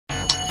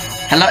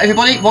Hello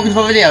everybody, welcome to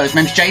my video. My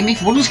name's Jamie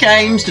from Wonders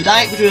Games.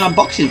 Today we're doing an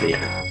unboxing video.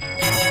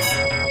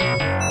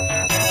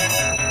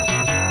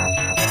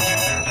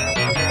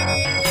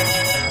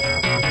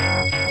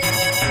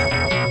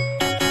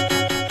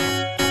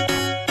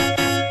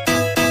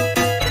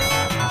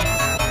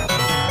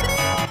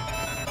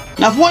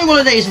 Now I've wanted one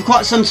of these for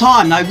quite some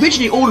time. Now I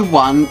originally ordered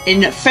one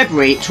in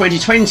February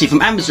 2020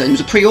 from Amazon. It was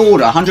a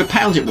pre-order,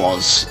 £100 it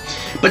was.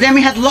 But then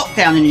we had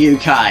lockdown in the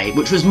UK,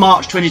 which was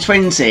March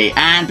 2020,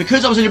 and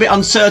because I was a little bit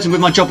uncertain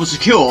whether my job was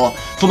secure,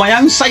 for my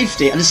own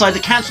safety I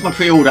decided to cancel my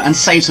pre-order and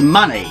save some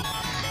money.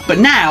 But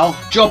now,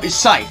 job is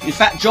safe. In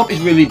fact, job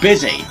is really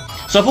busy.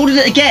 So I've ordered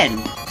it again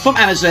from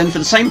Amazon for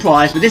the same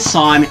price, but this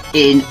time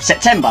in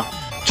September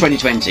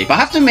 2020. But I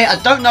have to admit,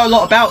 I don't know a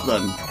lot about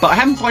them, but I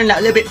have been finding out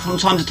a little bit from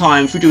time to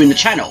time through doing the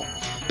channel.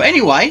 But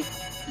anyway,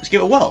 let's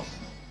give it a whirl.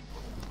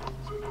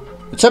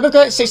 The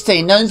Grafx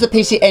 16, known as the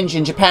PC Engine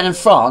in Japan and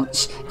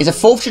France, is a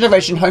 4th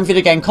generation home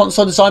video game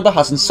console designed by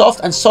Hudson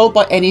Soft and sold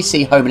by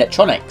NEC Home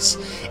Electronics.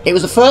 It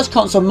was the first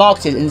console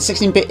marketed in the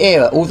 16-bit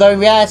era, although in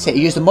reality it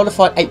used a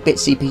modified 8-bit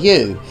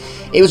CPU.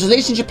 It was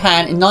released in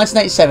Japan in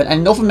 1987 and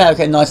in North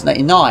America in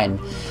 1989.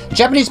 The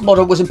Japanese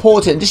model was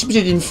imported and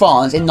distributed in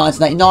France in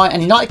 1989,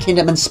 and the United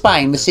Kingdom and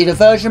Spain received a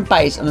version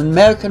based on an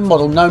American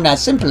model known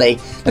as simply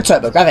the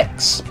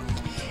Grafx.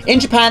 In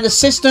Japan, the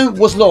system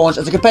was launched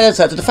as a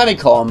competitor to the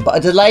Famicom, but a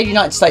delayed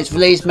United States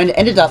release meant it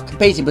ended up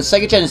competing with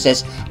Sega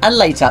Genesis and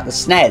later the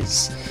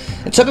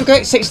SNES. The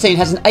Grafx 16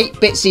 has an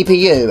 8-bit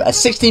CPU, a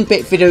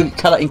 16-bit video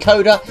color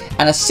encoder,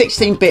 and a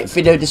 16-bit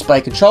video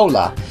display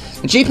controller.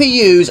 The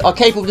GPUs are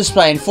capable of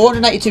displaying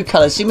 482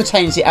 colours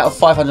simultaneously out of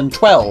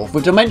 512,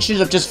 with dimensions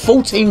of just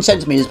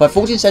 14cm by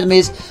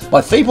 14cm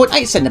by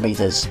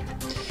 3.8cm.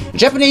 The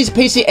Japanese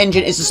PC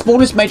Engine is the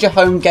smallest major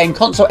home game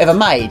console ever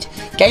made.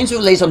 Games were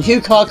released on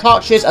HuCard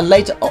cartridges and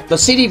later the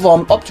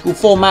CD-ROM optical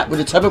format with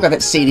the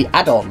Grafx CD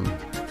add-on.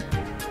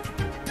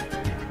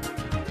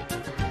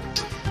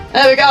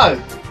 There we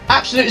go.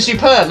 Absolutely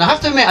superb. Now I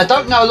have to admit, I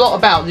don't know a lot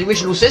about the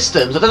original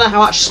systems. I don't know how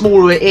much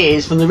smaller it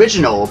is from the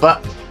original,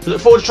 but I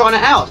look forward to trying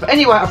it out. But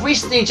anyway, I've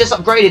recently just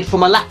upgraded from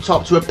my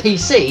laptop to a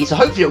PC, so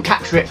hopefully it'll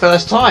capture it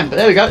first time. But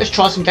there we go, let's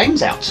try some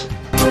games out.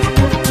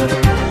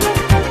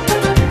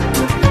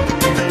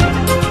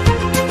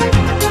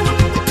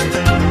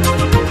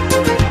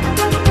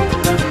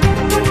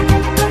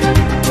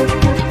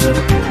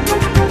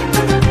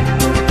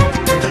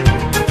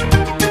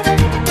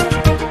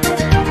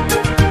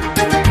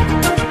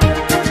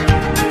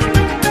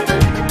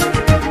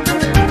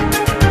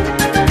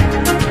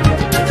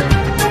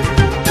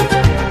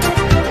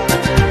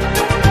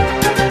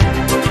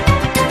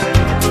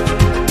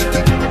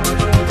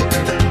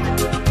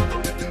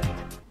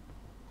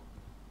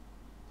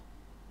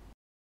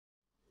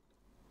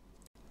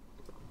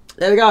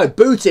 There we go,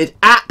 booted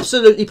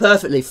absolutely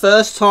perfectly,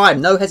 first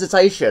time, no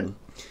hesitation.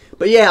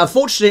 But yeah,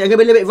 unfortunately I'm going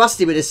to be a little bit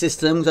rusty with this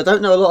system because I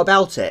don't know a lot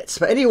about it.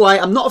 But anyway,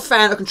 I'm not a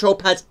fan of control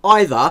pads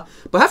either,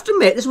 but I have to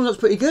admit this one looks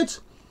pretty good.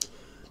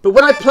 But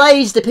when I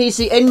played the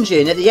PC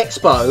Engine at the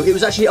Expo, it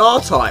was actually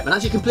R-Type and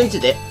actually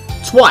completed it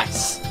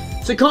twice.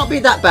 So it can't be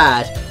that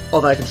bad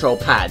of a control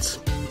pad.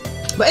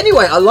 But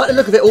anyway, I like the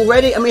look of it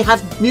already, and we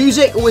have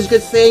music, always a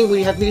good thing when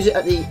you have music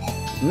at the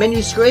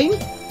menu screen.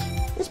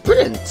 It's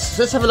brilliant.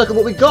 So let's have a look at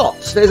what we got.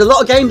 There's a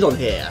lot of games on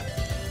here.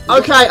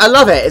 Okay, I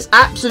love it. It's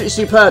absolutely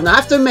superb. Now I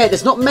have to admit,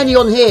 there's not many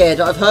on here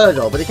that I've heard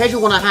of, but the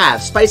occasional one I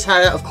have. Space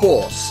Harrier, of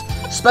course.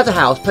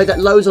 Splatterhouse, played that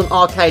loads on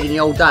arcade in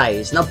the old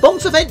days. Now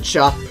Bonk's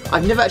Adventure,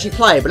 I've never actually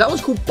played, but that one's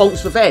called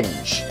Bonk's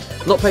Revenge.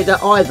 Not played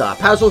that either.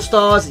 Parasol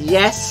Stars,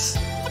 yes.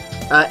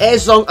 Air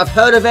Zone, I've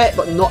heard of it,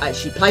 but not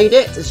actually played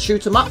it. It's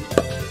shoot 'em up.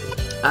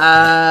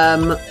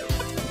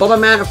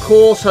 Bomberman, of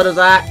course, heard of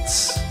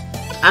that.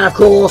 And of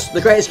course,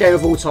 the greatest game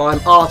of all time,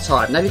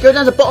 R-Type. Now if you go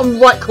down to the bottom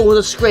right corner of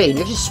the screen,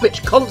 you actually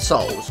switch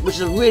consoles, which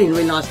is a really,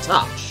 really nice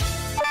touch.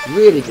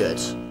 Really good.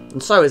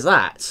 And so is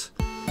that.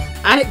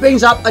 And it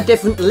brings up a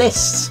different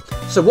list.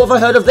 So what have I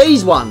heard of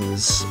these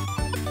ones?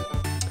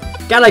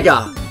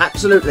 Galaga,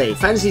 absolutely.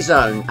 Fantasy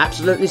Zone,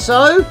 absolutely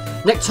so.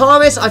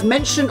 Nectaris, I've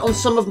mentioned on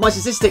some of my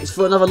statistics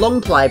for another long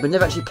play, but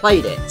never actually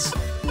played it.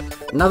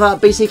 Another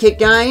BC Kit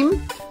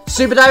game.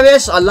 Super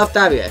Darius, I love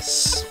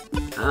Darius.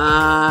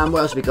 What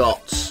else have we got?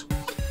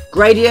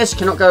 Gradius,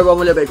 cannot go wrong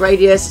with a little bit of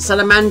Gradius.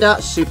 Salamander,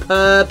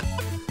 superb.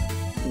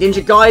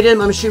 Ninja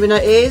Gaiden, I'm assuming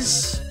that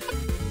is.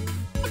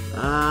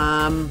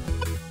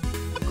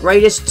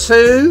 Gradius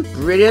 2,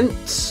 brilliant.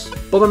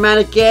 Bomberman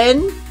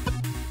again.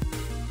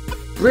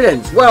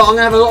 Brilliant. Well, I'm going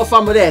to have a lot of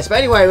fun with this. But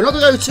anyway, we're not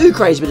going to go too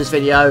crazy with this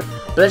video,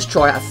 but let's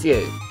try out a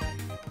few.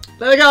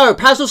 There we go,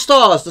 Parasol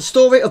Stars, the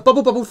story of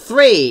Bubble Bubble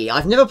 3.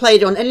 I've never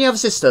played it on any other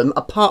system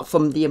apart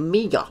from the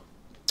Amiga.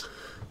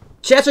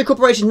 Chiato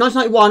Corporation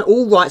 1991,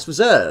 all rights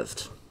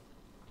reserved.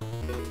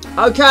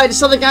 Okay,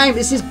 this other game,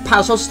 this is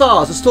Parasol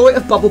Stars, the story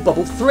of Bubble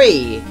Bubble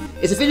 3.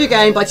 It's a video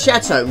game by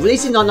Chiato,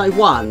 released in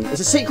 1991. It's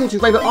a sequel to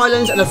Rainbow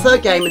Islands and the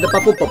third game in the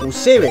Bubble Bubble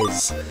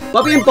series.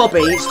 Bubby and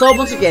Bobby star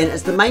once again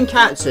as the main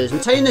characters,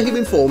 retaining their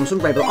human forms from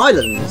Rainbow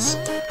Islands.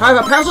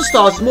 However, Parasol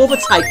Stars is more of a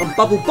take on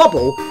Bubble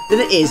Bobble than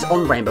it is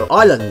on Rainbow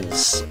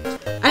Islands.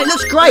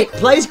 looks great,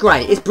 plays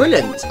great, it's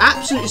brilliant,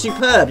 absolutely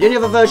superb. The only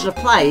other version I've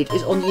played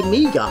is on the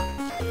Amiga.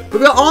 But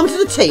we've got armed to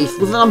the teeth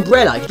with an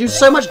umbrella. You can do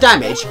so much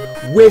damage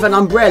with an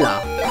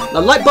umbrella. Now,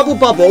 like Bubble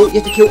Bubble,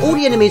 you have to kill all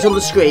the enemies on the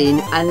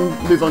screen and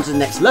move on to the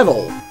next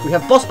level. We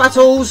have boss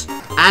battles,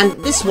 and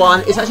this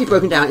one is actually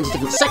broken down into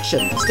different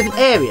sections, different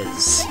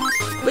areas.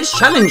 But it's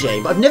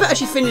challenging, but I've never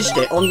actually finished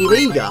it on the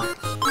Amiga.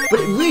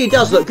 But it really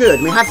does look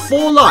good. We have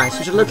 4 lives,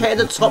 which are located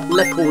at the top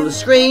left corner of the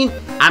screen,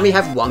 and we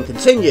have 1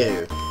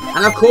 continue.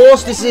 And of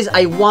course, this is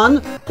a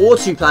 1 or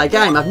 2 player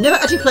game. I've never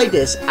actually played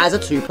this as a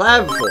 2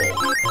 player before.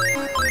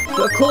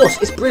 But of course,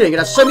 it's brilliant. It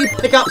has so many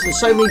pickups and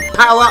so many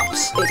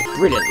power-ups. It's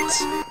brilliant.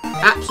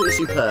 Absolutely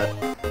superb.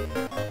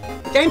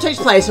 The game takes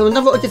place on a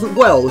number of different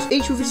worlds,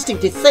 each with a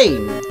distinctive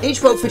theme.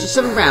 Each world features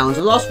 7 rounds,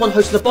 and the last one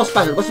hosting a boss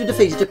battle that must be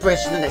defeated to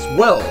progress to the next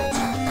world.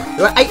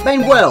 There are 8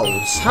 main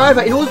worlds.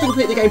 However, in order to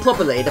complete the game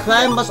properly, the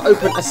player must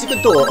open a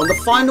secret door on the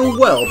final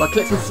world by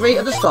collecting 3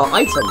 of the star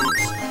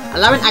items,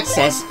 allowing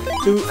access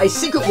to a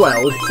secret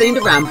world themed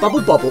around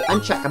Bubble Bobble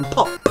and Chack and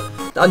Pop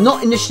that are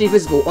not initially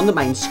visible on the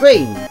main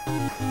screen.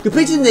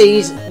 Completing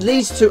these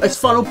leads to its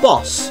final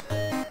boss,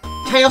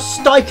 Chaos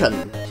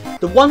Steichen,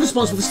 the one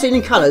responsible for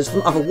stealing colours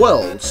from other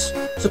worlds,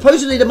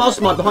 supposedly the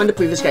mastermind behind the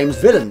previous game's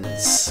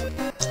villains.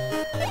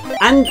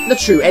 And the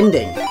true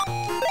ending.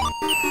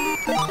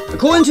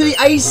 According to the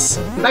Ace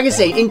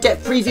magazine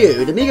in-depth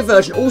preview, the Amiga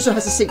version also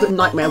has a secret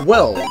nightmare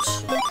world.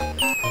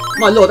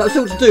 My lord, that was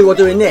all to do while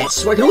doing this.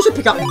 So I can also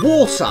pick up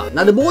water.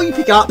 Now, the more you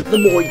pick up, the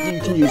more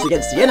you can use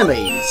against the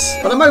enemies.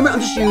 But at the moment,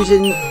 I'm just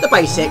using the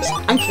basics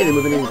and killing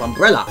with an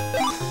umbrella.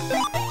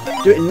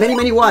 Do it in many,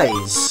 many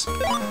ways.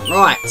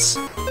 Right.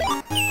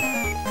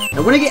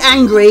 And when they get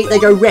angry, they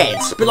go red.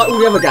 A bit like all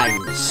the other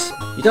games.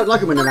 You don't like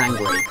them when they're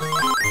angry.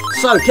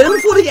 So, kill them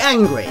before they get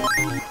angry.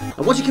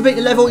 And once you complete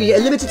the level, you get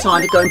a limited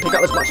time to go and pick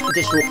up as much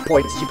additional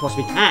points as you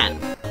possibly can.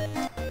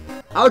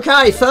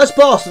 Okay, first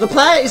boss. The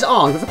player is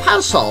armed with a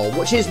parasol,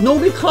 which is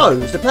normally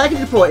closed. The player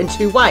can deploy it in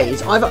 2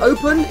 ways, either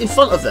open in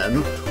front of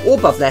them or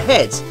above their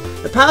heads.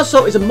 The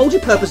parasol is a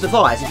multi-purpose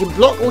device. It can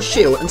block or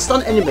shield and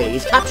stun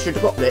enemies, capture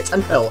droplets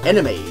and hurl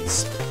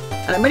enemies.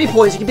 And at many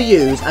points it can be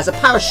used as a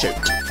parachute.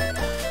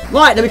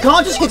 Right, now we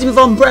can't just hit him with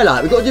an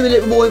umbrella. We've got to do a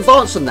little more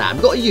advanced on that.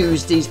 We've got to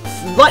use these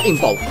lightning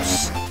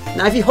bolts.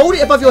 Now if you hold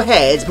it above your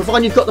head,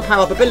 provided you've got the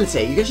power-up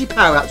ability, you can actually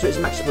power up to its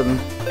maximum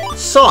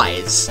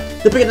size.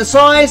 The bigger the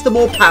size, the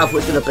more powerful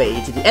it's going to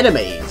be to the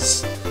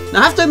enemies.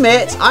 Now I have to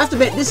admit,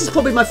 this is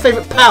probably my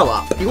favourite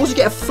power-up. You also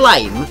get a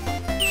flame.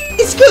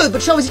 It's good,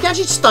 but trouble is you can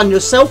actually stun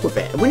yourself with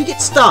it. And when you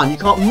get stunned, you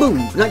can't move.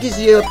 And that gives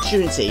you the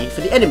opportunity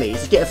for the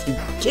enemies to get a few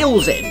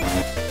kills in.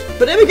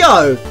 But there we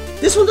go.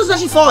 This one doesn't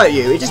actually fire at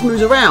you. It just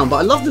moves around. But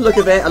I love the look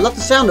of it. I love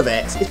the sound of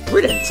it. It's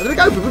brilliant. So there we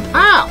go.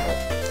 Pow!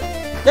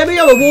 There we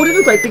go. Awarded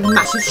a great big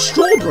massive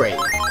strawberry.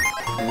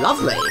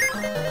 Lovely.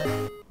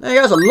 There you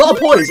go. It's a lot of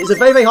points. It's a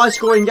very, very high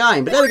scoring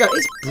game. But there we go.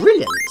 It's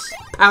brilliant.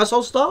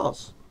 Parasol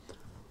stars.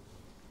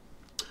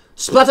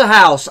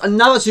 Splatterhouse,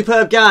 another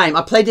superb game.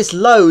 I played this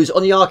loads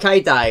on the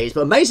arcade days,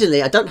 but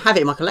amazingly, I don't have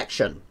it in my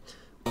collection.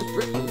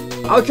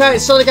 Okay,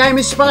 so the game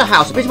is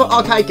Splatterhouse, a beat-em-up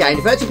arcade game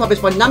developed and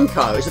published by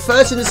Namco. It's the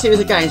first in the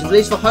series of games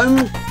released for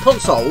home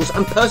consoles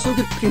and personal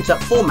computer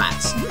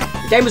formats.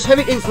 The game was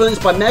heavily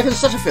influenced by American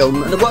slasher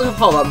film and the work of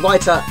horror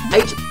writer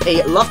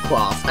H.P.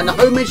 Lovecraft and the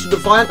homage to the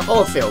violent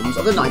horror films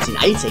of the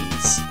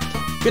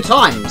 1980s. Good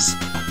times.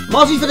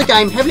 Marketing for the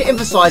game heavily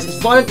emphasised its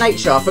violent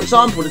nature. For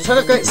example, the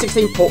TurboGrafx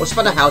 16 port of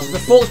Splatterhouse has a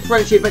false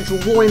predatory eventual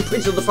warning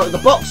printed on the front of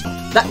the box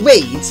that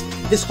reads,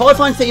 "This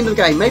horrifying theme of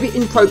the game may be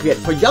inappropriate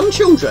for young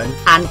children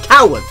and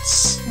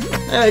cowards."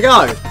 There we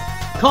go.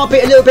 Can't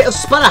beat a little bit of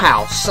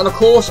Splatterhouse. And of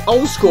course,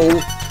 old school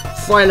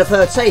Friday the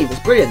 13th. It's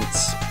brilliant.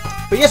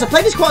 But yes, I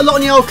played this quite a lot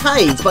in the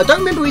arcades, but I don't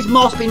remember his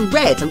mask being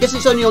red. I'm guessing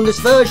it's only on this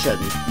version.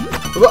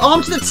 But we're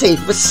armed to the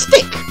teeth with a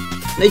stick.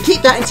 Now you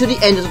keep that until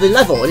the end of the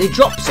level and he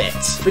drops it.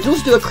 But you can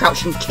also do a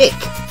crouching kick,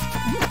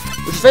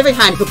 which is very, very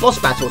handy for boss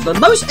battles. Now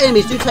most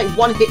enemies do take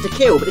 1 hit to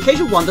kill, but the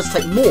occasional one does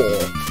take more.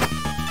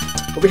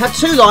 But we have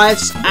 2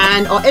 lives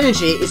and our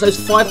energy is those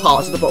 5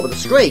 hearts at the bottom of the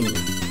screen.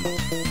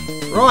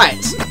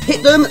 Right,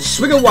 hit them,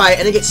 swing away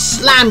and they get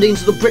slammed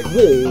into the brick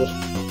wall.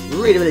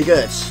 Really, really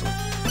good.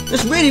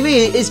 This really,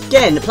 really is,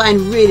 again,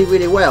 playing really,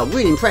 really well.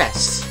 Really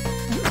impressed.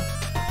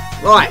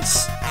 Right.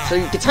 So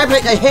you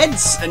decapitate their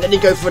heads, and then they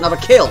go for another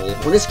kill.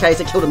 Well, in this case,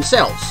 they kill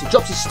themselves. He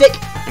drops his stick,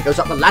 and goes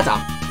up the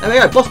ladder. There we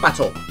go, boss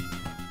battle.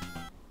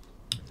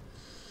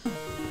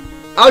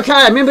 Okay,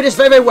 I remember this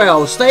very, very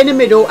well. Stay in the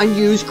middle and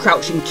use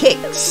crouching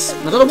kicks.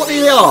 I don't know what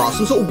they are,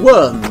 some sort of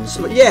worms,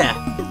 but yeah,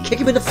 kick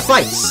him in the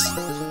face.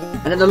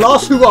 And then the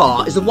last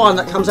hurrah is the one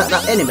that comes out of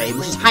that enemy,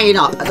 which is hanging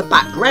up at the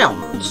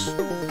background.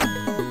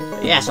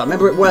 Yes, I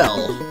remember it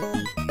well.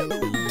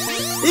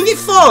 Didn't get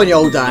far in the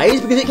old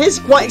days, because it gets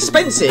quite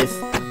expensive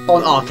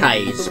on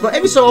arcades, but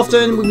every so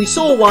often when we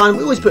saw one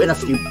we always put in a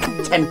few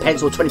 10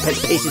 pence or 20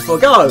 pence pieces for a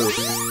go.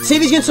 See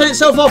if he's going to turn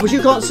itself off, which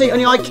you can't see,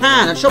 only I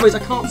can, and the trouble is I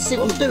can't see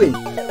what I'm doing.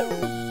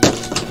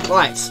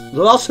 Right,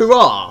 the last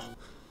hurrah.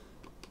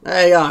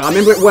 There you go, I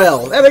remember it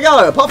well. There we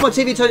go, apart from my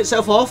TV turning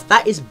itself off,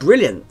 that is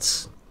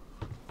brilliant.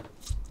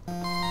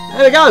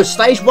 There we go,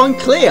 stage 1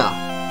 clear.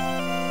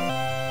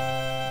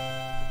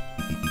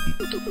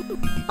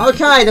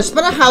 Okay, the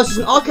Spanner House is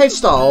an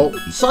arcade-style,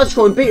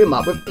 side-scrolling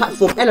beat-em-up with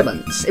platform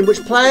elements, in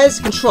which players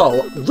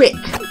control Rick,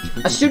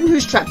 a student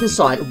who's trapped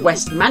inside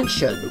West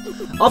Mansion.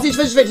 After he's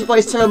resurrected by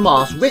his terror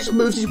mask, Rick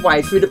moves his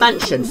way through the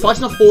mansion,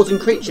 fighting off hordes and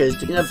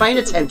creatures in a vain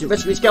attempt to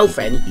rescue his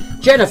girlfriend,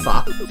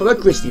 Jennifer, from a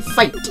grisly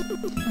fate.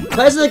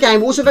 Players of the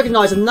game also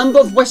recognise a number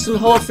of Western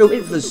horror film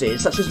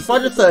influences, such as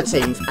Friday the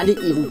 13th and The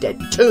Evil Dead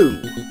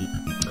 2.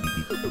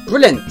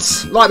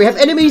 Brilliant. Right, we have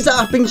enemies that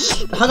have been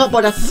hung up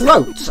by their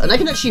throats, and they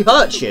can actually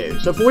hurt you,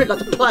 so avoid it like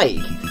the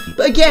plague.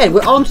 But again,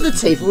 we're armed to the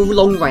teeth with a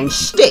long-range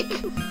stick,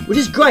 which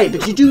is great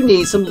because you do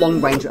need some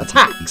long-range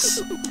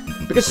attacks.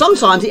 Because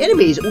sometimes the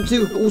enemies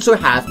also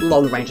have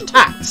long-range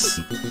attacks.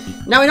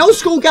 Now, in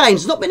old-school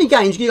games, there's not many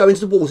games you can go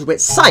into the water where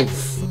it's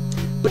safe.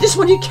 But this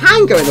one you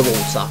can go in the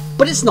water,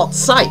 but it's not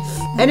safe.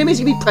 Enemies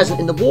can be present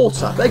in the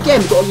water, but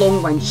again, we've got a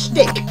long-range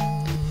stick.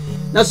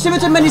 Now,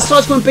 similar to many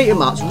side-scrolling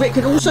beat-em-ups, Rick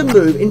can also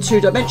move in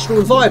two-dimensional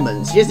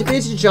environments. He has the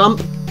ability to jump,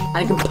 and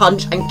he can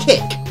punch and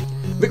kick.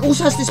 Rick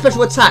also has this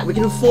special attack. We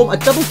can perform a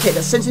double kick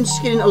that sends him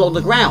skidding along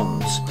the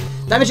ground,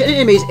 damaging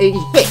enemies he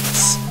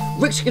hits.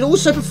 Rick can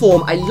also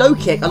perform a low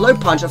kick, a low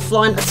punch, a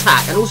flying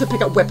attack, and also pick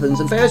up weapons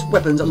and various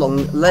weapons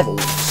along levels.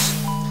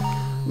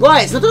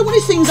 Right, so I don't know what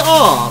these things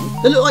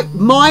are. They look like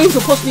mines or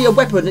possibly a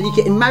weapon that you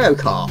get in Mario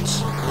Kart.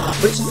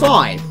 But it's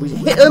fine. We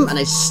hit them and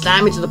they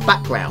slam into the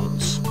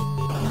background.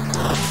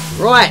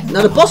 Right,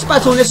 now the boss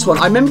battle on this one,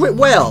 I remember it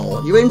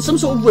well. You're in some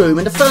sort of room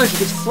and the furniture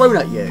gets thrown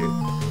at you.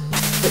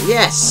 But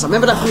yes, I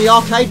remember that from the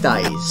arcade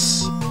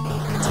days.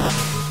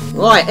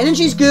 Right,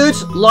 energy's good,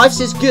 life's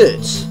is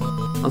good.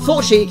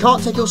 Unfortunately, you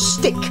can't take your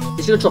stick.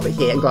 He's going to drop it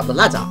here and go up the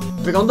ladder.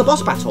 Bring on the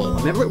boss battle. I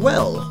remember it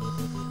well.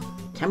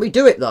 Can we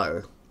do it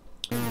though?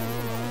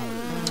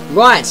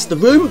 Right, the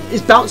room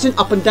is bouncing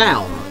up and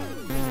down.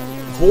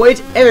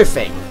 Avoid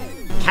everything.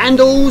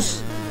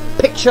 Candles,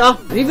 picture,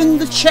 and even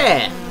the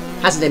chair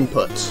has an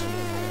input.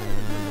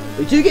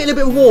 We do get a little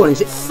bit of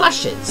warnings. It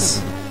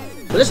flashes.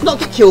 But let's not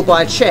get killed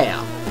by a chair.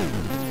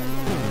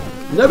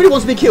 Nobody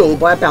wants to be killed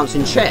by a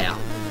bouncing chair.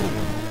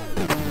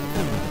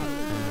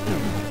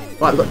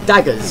 Right, we've got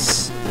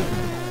daggers.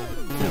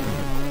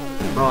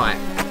 Right.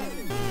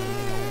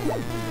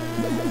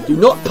 Do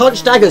not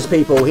punch daggers,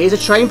 people. He is a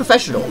trained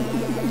professional.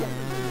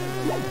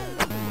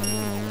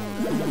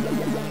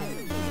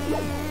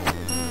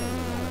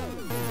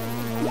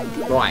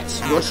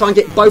 Right, you want to try and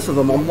get both of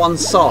them on one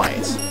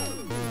side.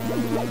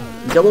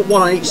 You don't want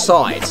one on each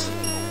side.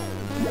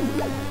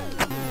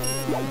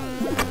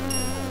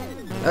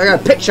 There we go,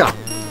 picture.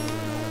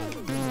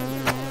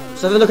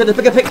 So have a look at the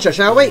bigger picture,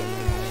 shall we?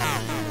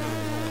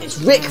 It's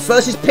Rick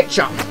versus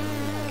picture.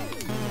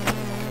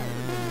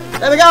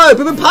 There we go,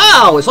 boom and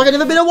pow! It's like I've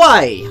never been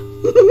away.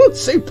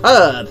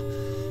 Superb.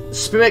 The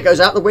spirit goes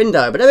out the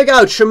window. But there we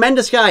go,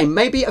 tremendous game.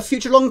 Maybe a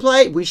future long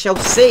play? We shall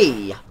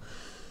see.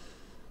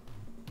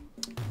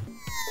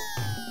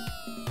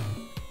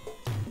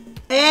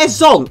 Air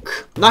Zonk.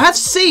 Now I have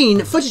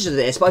seen footage of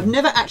this, but I've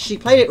never actually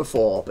played it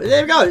before. But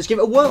there we go, let's give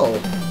it a whirl.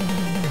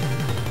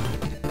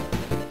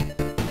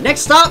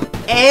 Next up,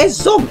 Air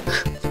Zonk.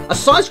 A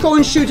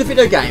side-scrolling shooter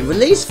video game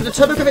released for the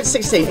TurboGrafx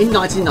 16 in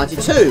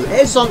 1992.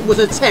 Air Zonk was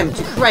an attempt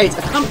to create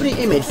a company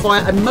image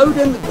via a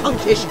modern,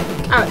 punkish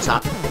character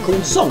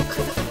called Zonk,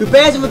 who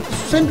bears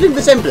a trembling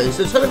resemblance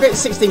to the TurboGrafx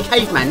 16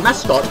 caveman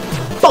mascot,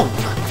 Bonk.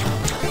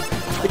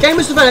 The game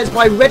was developed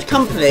by Red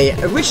Company,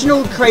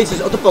 original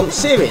creators of the Bonk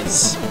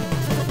series.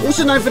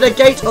 Also known for their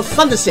Gate of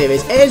Thunder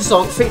series, Air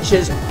Zonk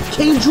features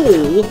King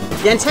Drool,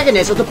 the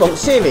antagonist of the Bonk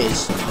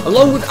series,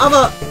 along with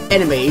other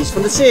enemies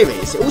from the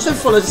series. It also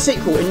follows a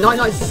sequel in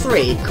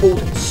 1993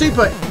 called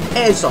Super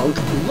Air Zonk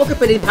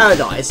Rockabilly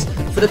Paradise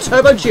for the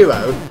Turbo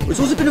Duo, which has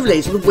also been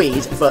released on the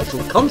Wii's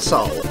Virtual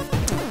Console.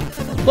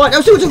 Right, that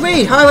was all to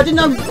read. However, I didn't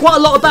know quite a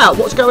lot about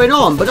what's going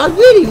on, but I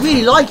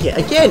really like it.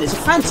 Again, it's a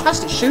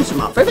fantastic shoot 'em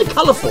up, very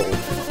colourful,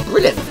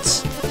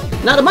 brilliant.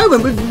 Now at the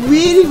moment we've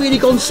really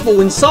gone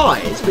small in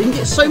size, but you can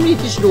get so many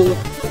additional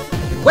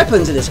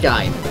weapons in this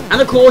game.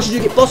 And of course you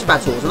do get boss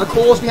battles, and of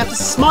course we have the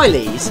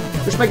smileys,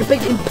 which make a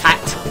big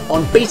impact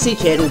on BT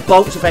Kid or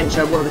Bonk's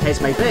Adventure, whatever the case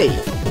may be.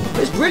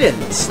 But it's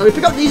brilliant. So we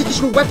pick up these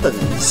additional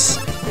weapons.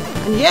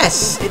 And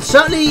yes, it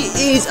certainly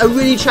is a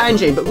really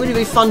challenging but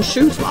really fun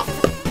shoot 'em up.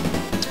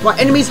 Right,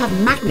 enemies have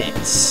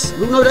magnets.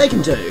 We all know what they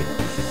can do.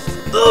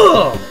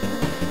 Ugh!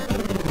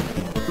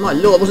 My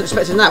lord, I wasn't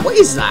expecting that. What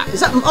is that? Is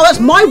that? Oh, that's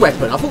my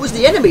weapon. I thought it was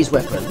the enemy's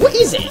weapon. What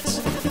is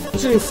it?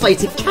 It's an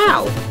inflated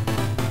cow.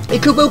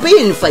 It could well be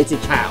an inflated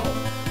cow.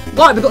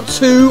 Right, we've got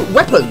 2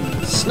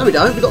 weapons. No, we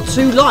don't. We've got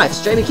 2 lives.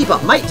 Jamie, keep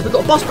up, mate. We've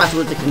got a boss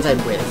battle to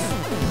contend with.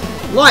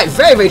 Right,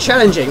 very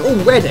challenging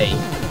already.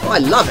 Oh, I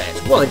love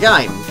it. What a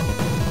game.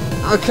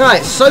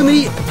 Okay, so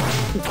many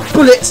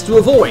bullets to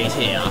avoid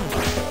here.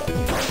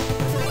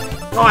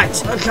 Right,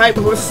 okay,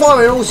 but we're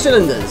firing all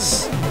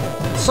cylinders.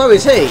 So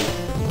is he.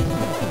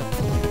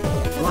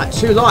 Right,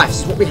 2 lives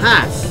is what we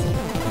have.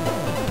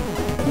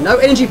 No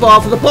energy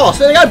bar for the boss.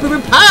 There we go, boom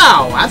and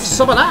pow! Have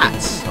some of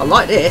that. I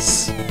like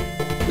this.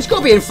 It's got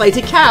to be an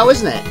inflated cow,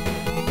 isn't it?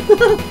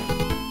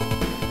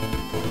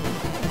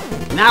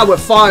 Now we're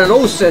firing on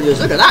all cylinders.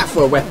 Look at that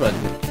for a weapon.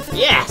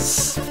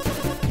 Yes!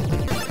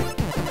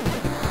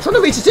 I'm trying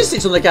to read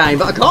statistics on the game,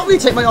 but I can't really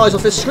take my eyes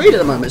off the screen at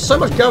the moment. There's so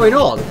much going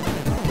on.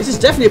 This is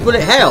definitely a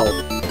bullet hell.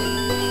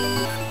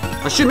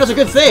 I assume that's a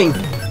good thing.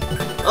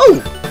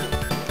 Oh!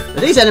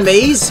 Now these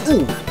enemies,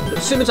 ooh, look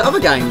similar to other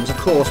games, of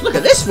course. Look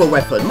at this for a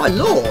weapon. My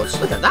lord,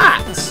 look at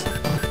that.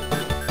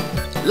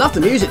 Love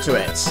the music to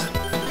it.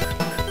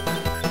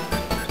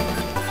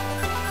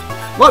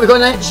 Right, we've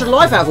got an extra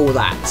life out of all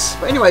that.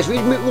 But anyways,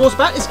 read more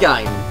about this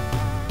game.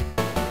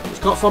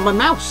 Just can't find my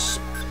mouse.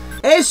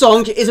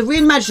 Airsong is a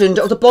reimagined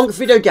of the Bonk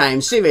video game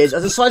series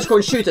as a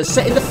side-scrolling shooter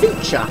set in the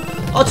future.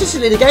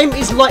 Artistically, the game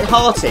is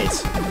light-hearted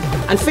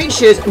and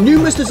features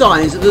numerous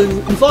designs of the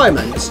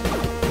environment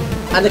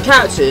and the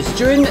characters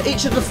during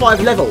each of the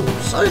 5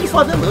 levels. Only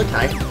 5 levels,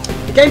 okay.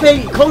 The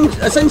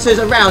gameplay centres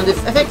around the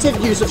effective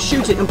use of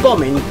shooting and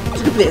bombing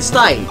to complete a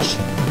stage.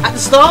 At the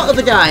start of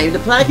the game, the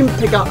player can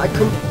pick up a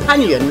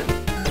companion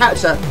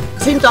character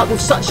teamed up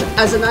with such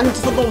as an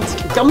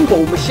anthropomorphic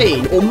gumball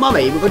machine or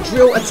mummy with a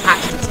drill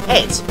attached to its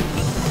head.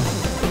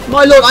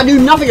 My lord, I knew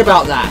nothing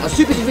about that. I was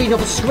too busy reading off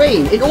the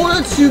screen. In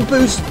order to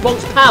boost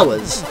Bonk's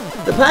powers,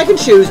 the player can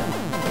choose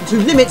to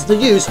limit the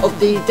use of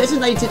the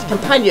designated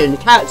companion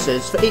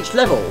characters for each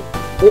level,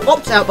 or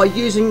opt out by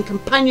using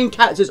companion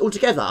characters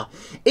altogether.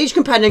 Each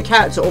companion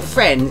character or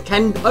friend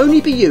can only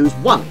be used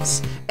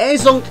once.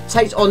 Airzonk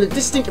takes on a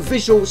distinct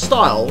visual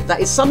style that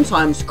is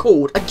sometimes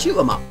called a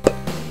cute-em-up.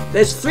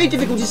 There's 3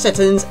 difficulty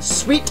settings: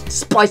 sweet,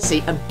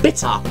 spicy and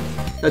bitter.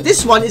 Now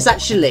this one is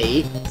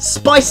actually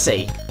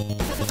spicy.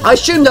 I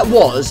assume that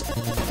was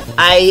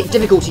a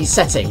difficulty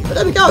setting, but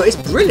there we go, it's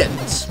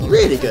brilliant,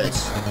 really good.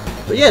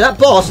 But yeah, that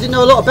boss, I didn't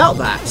know a lot about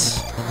that.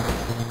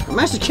 I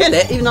managed to kill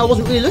it, even though I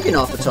wasn't really looking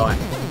half the time.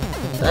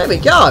 There we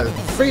go,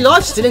 3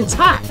 lives still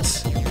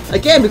intact.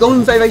 Again, we've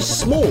gone very, very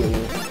small.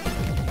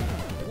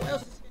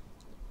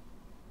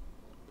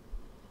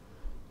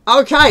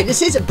 Okay,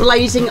 this is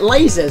Blazing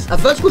Lasers, a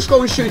vertical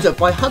scrolling shooter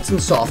by Hudson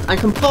Soft and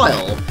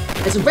Compile.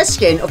 It's a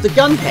reskin of The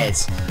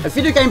Gunhead, a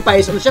video game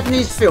based on the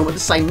Japanese film of the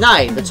same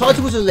name. The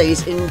title was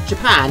released in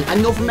Japan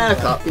and North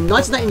America in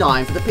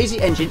 1989 for the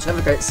PC Engine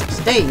TurboGrafx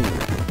 16.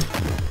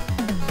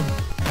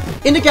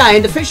 In the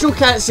game, the fictional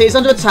galaxy is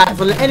under attack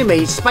from an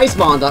enemy space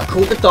commander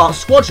called the Dark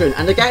Squadron,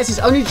 and the galaxy's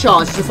only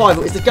chance of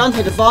survival is the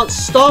Gunhead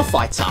Advanced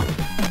Starfighter,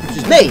 which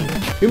is me,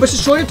 who must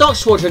destroy the Dark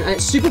Squadron and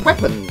its super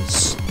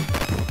weapons.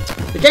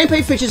 The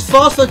gameplay features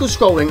fast vertical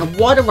scrolling and a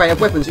wide array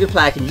of weapons that the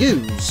player can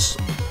use.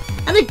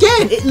 And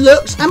again, it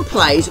looks and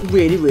plays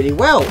really, really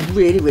well.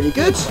 Really, really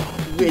good.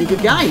 Really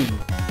good game.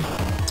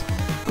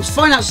 I'm just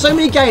finding out so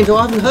many games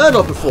I haven't heard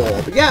of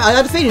before. But yeah, I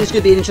had a feeling it's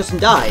going to be an interesting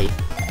day.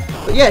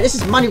 But yeah, this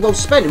is money well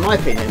spent in my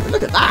opinion. But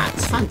look at that.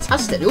 It's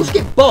fantastic. We also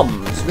get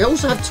bombs. We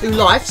also have 2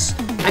 lives.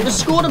 And the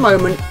score at the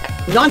moment,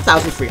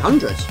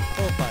 9,300.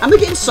 And we're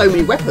getting so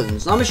many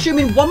weapons. And I'm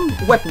assuming one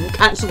weapon will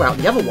cancel out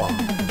the other one.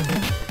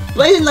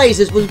 Blazing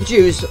Lasers was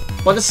produced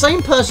by the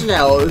same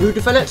personnel who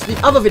developed the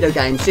other video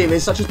game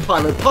series such as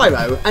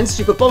Pyro and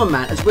Super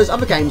Bomberman, as well as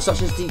other games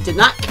such as the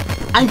Danak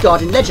and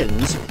Guardian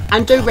Legends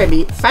and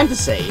Do-Re-Mi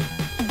Fantasy.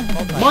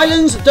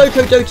 Mylan's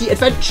Doko Doki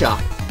Adventure.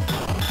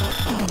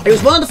 It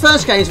was one of the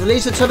first games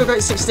released on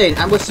TurboGrafx 16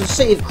 and was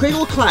received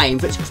critical acclaim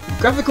for its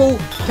graphical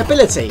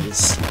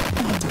capabilities,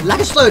 lack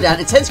of slowdown,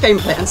 intense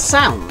gameplay and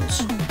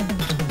sound.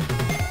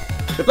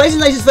 The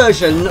Blazing Lasers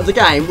version of the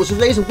game was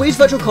released on Wii's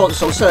Virtual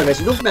Console service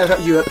in North America,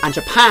 Europe and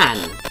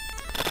Japan.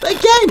 But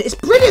again, it's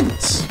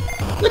brilliant!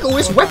 Look at all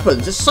these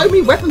weapons, there's so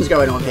many weapons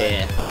going on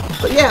here.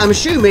 But yeah, I'm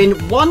assuming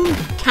one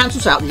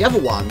cancels out the other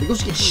one. We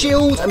also get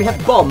shields and we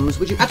have bombs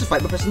which you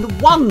activate by pressing the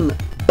 1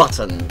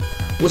 button.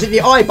 Was it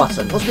the I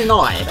button? Possibly an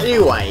I. But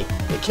anyway,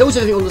 it kills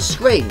everything on the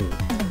screen.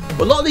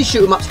 But a lot of these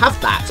shoot-em-ups have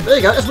that. But there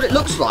you go, that's what it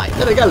looks like.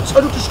 There we go,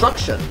 total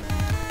destruction.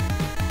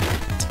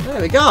 There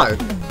we go.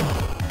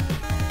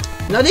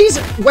 Now these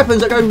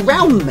weapons are going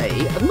round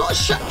me. I'm not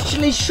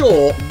actually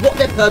sure what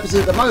their purpose is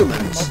at the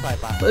moment, but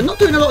they're not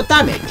doing a lot of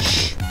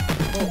damage.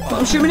 But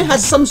I'm assuming it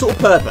has some sort of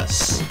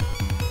purpose.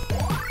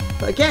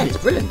 But again, it's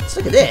brilliant.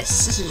 Look at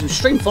this. This is some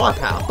extreme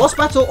firepower. Boss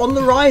battle on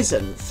the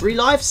horizon. 3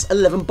 lives,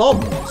 11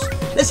 bombs.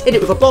 Let's hit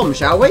it with a bomb,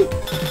 shall we?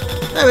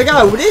 There we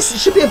go. With this, it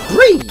should be a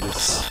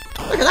breeze.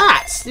 Look at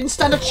that. Didn't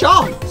stand a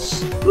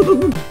chance.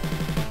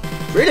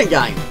 Brilliant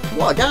game.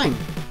 What a game.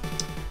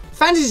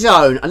 Fantasy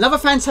Zone, another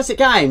fantastic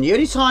game. The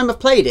only time I've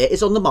played it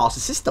is on the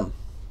Master System.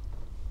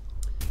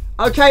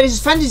 Okay, this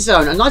is Fantasy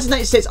Zone, a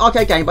 1986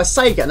 arcade game by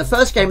Sega, and the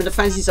first game in the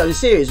Fantasy Zone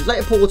series. It was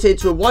later ported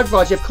to a wide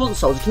variety of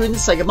consoles, including the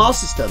Sega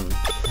Master System.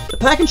 The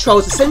player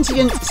controls a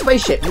sentient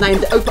spaceship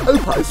named Opa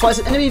Opa, who fights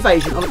an enemy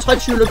invasion on a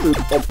titular group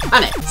of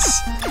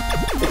planets.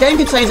 The game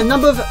contains a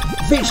number of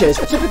features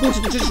typical to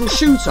the traditional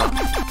shooter.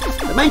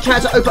 The main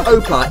character, Opa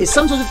Opa, is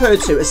sometimes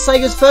referred to as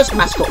Sega's first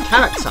mascot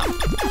character.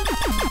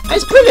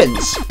 It's brilliant!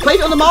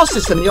 Played it on the Master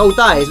System in the old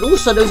days, and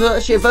also there was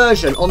actually a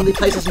version on the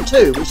PlayStation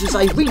 2, which is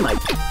a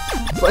remake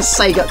for a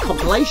Sega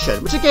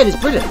compilation, which again is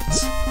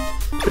brilliant.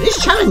 But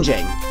it's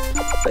challenging.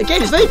 But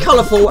again, it's very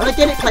colourful, and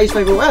again, it plays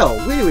very well.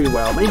 Really, really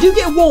well. And you do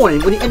get a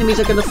warning when the enemies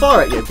are going to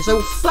fire at you, because they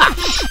will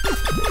flash.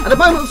 At the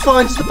moment, we're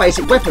firing just the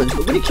basic weapons,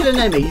 but when you kill an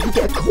enemy, you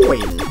get a coin,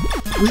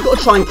 which you've got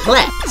to try and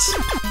collect.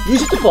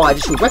 Use it to buy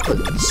additional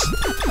weapons.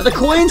 Now, the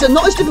coins are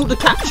not as difficult to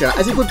capture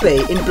as it would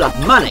be in Blood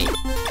Money.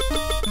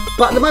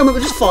 But at the moment,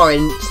 we're just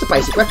firing just the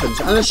basic weapons.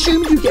 And I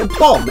assume you get a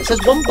bomb. It says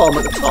one bomb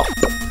at the top.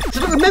 Which I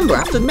don't remember, I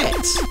have to admit.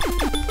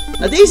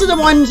 Now, these are the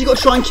ones you've got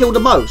to try and kill the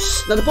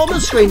most. Now, at the bottom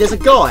of the screen, there's a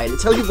guide that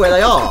tells you where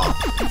they are.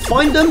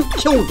 Find them,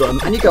 kill them,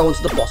 and you go on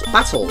to the boss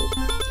battle.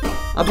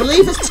 I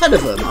believe there's 10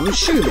 of them. I'm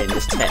assuming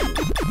there's 10.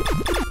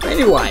 But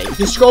anyway, you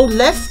can scroll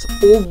left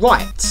or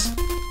right.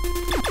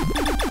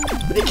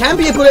 But it can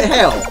be a bullet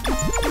hell.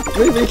 It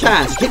really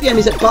can, to keep the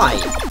enemies at bay.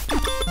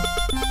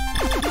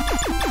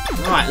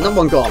 Right, another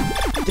one gone.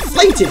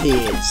 Deflated he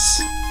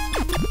is.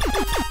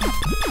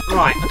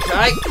 Right,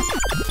 okay.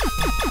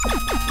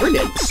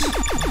 Brilliant.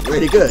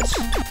 Really good.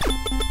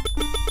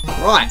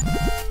 Right.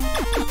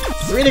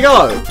 3 to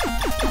go.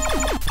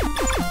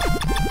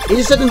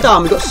 Easier said than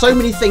done, we've got so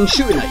many things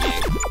shooting at you.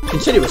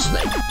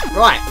 Continuously.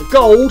 Right,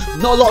 gold.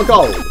 Not a lot of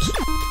gold.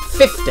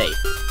 50.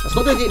 That's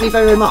not going to get me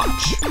very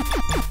much.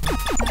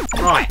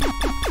 Right.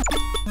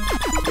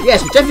 But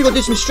yes, we've definitely got to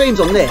do some streams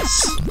on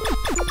this.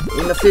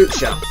 In the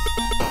future.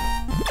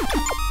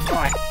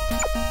 Right.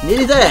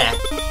 Nearly there.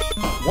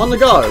 1 to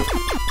go.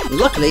 And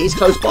luckily, he's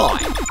close by.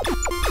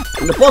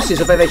 And the bosses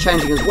are very, very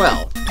changing as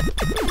well.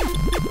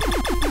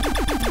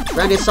 It's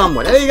around here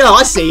somewhere. There you go,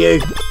 I see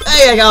you.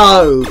 There you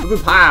go.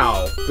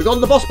 Pow. We've got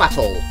on the boss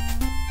battle.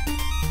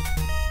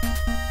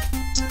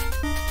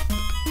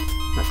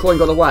 That coin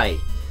got away.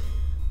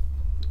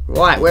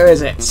 Right, where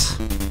is it?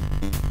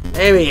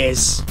 There he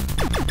is.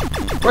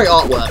 Great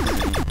artwork.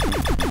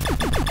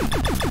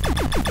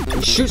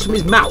 He shoots from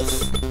his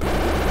mouth.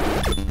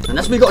 And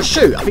that's what we've got to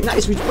shoot. I think that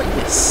is his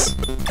weakness.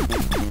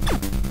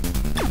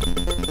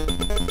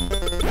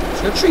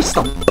 A tree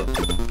stump.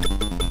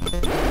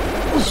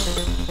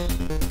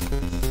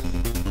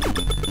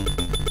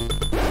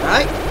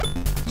 Right.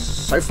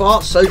 So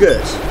far, so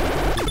good.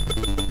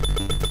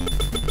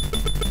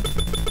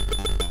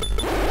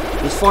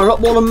 He's firing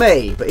up more than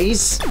me, but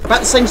he's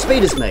about the same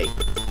speed as me.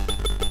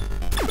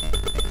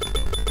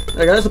 There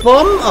we go, there's the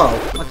bomb.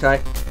 Oh,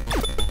 okay.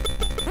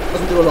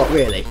 Doesn't do a lot,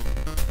 really.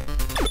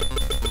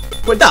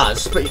 Well, it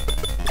does, but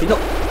if you're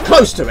not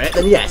close to it,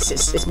 then yes,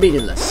 it's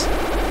meaningless.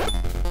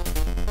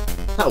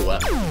 That'll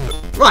work.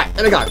 Right,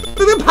 there we go.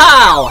 Boom, boom,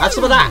 pow! Have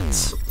some of that.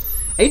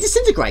 And he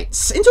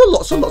disintegrates into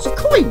lots and lots of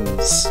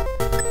coins.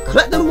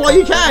 Collect them while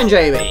you can,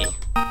 Jamie.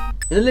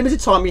 In the limited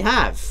time we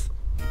have.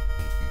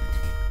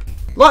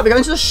 Right, we're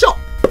going to the shop.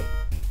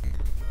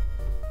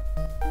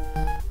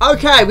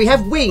 Okay, we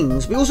have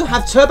wings. We also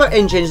have turbo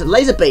engines,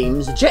 laser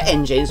beams, jet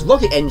engines,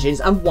 rocket engines,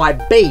 and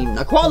wide beam.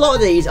 Now, quite a lot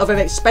of these are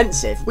very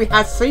expensive. We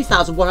have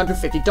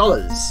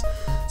 $3,150.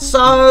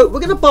 So,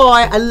 we're going to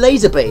buy a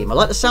laser beam. I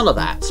like the sound of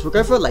that. We'll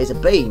go for a laser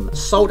beam.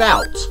 Sold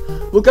out.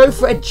 We'll go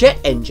for a jet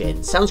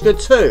engine. Sounds good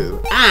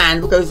too. And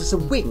we'll go for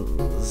some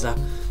wings,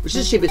 which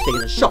is a cheaper thing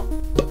in the shop.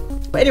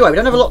 But anyway, we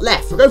don't have a lot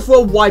left. We'll go for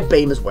a wide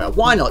beam as well.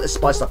 Why not? Let's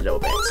spice it up a little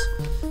bit.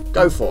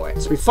 Go for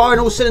it. So, we're firing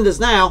all cylinders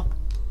now.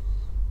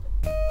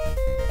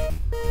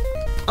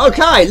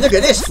 Okay, look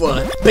at this for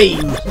a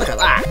beam. Look at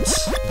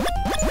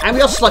that. And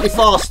we are slightly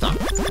faster.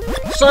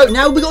 So,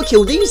 now we've got to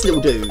kill these little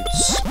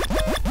dudes.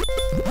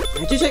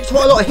 They do take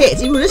quite a lot of hits,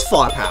 even with this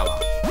firepower.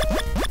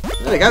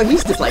 There we go,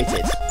 he's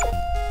deflated.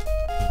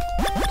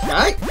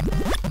 Okay.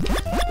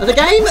 Now the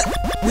game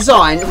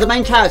design of the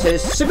main character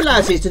has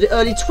similarities to the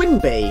early Twin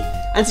Bee,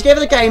 and together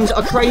the games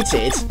are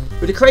created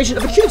with the creation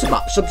of a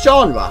Q-Tip-Up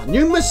subgenre.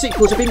 Numerous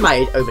sequels have been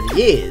made over the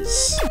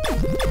years.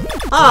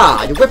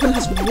 Ah, your weapon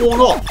has worn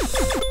off.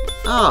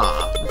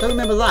 Ah, I don't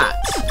remember that.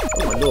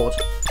 Oh my lord.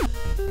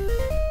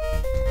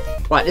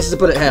 Right, this is a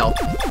bullet hell.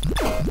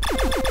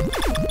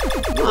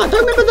 I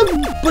don't remember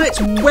the bullets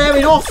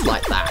wearing off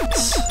like that.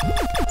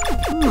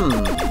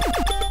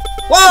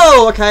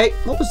 Whoa, okay.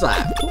 What was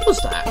that? What was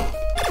that?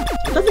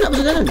 I don't think that was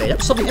an enemy. That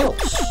was something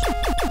else.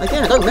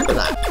 Again, I don't remember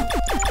that.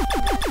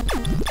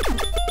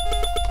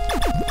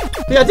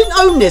 But yeah, I didn't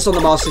own this on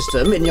the Master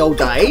System in the old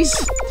days.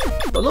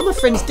 But a lot of my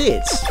friends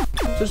did. So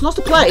it's nice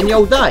to play it in the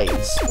old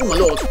days. Oh my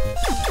lord.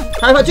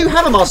 However, I do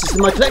have a Master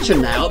System in my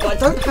collection now, but I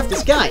don't have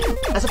this game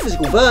as a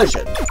physical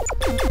version.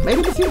 Maybe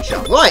in the future.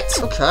 Right,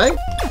 okay.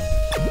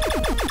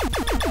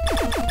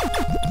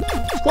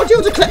 It's quite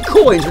difficult to collect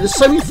coins when there's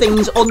so many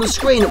things on the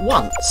screen at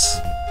once.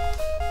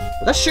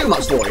 But that's shoot 'em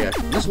ups for you.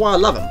 And that's why I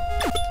love them.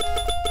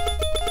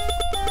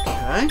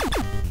 Okay.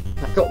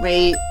 That got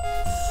me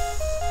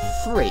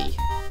 3.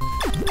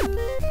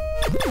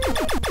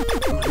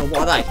 What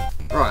are they?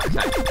 Right,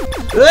 okay.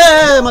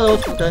 Yeah, my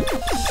lord. Okay.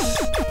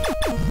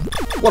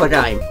 What a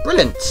game.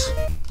 Brilliant.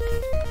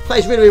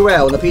 Plays really, really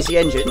well on the PC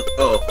Engine.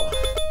 Oh.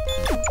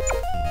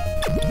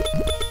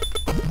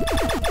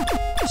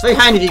 It's very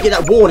handy to get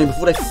that warning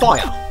before they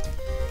fire.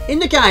 In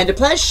the game, the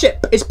player's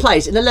ship is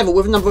placed in a level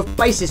with a number of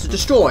bases to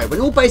destroy. When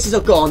all bases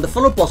are gone, the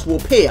final boss will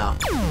appear.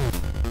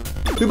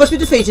 who must be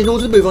defeated in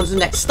order to move on to the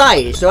next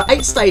stage. There are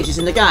 8 stages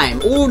in the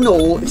game. All in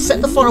all,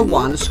 except the final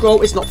one, the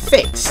scroll is not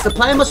fixed. The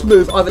player must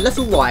move either left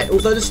or right,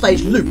 although the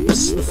stage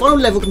loops. The final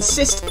level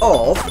consists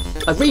of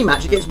a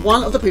rematch against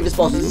one of the previous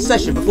bosses in the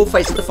session before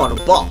facing the final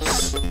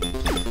boss.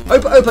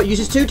 Opa Opa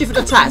uses 2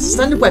 different attacks, the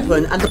standard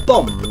weapon and the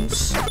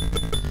bombs.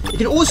 You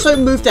can also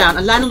move down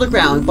and land on the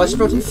ground by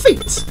sprouting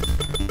feet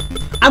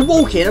and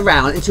walking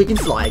around until you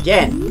can fly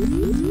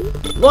again.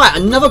 Right,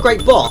 another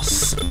great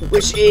boss,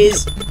 which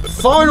is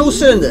firing all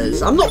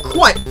cylinders. I'm not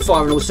quite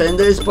firing all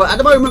cylinders, but at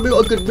the moment we've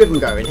got a good rhythm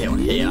going here.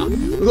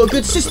 We've got a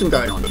good system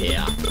going on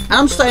here. And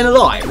I'm staying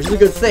alive, which is a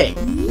good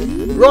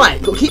thing.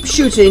 Right, got to keep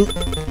shooting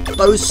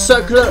those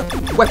circular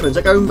weapons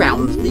that go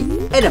around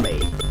the enemy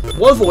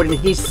while avoiding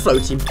his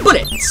floating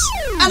bullets.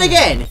 And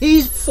again,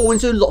 he's falling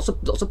into lots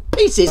of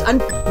pieces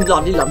and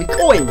lovely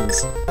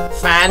coins.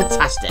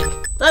 Fantastic.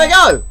 There we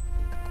go.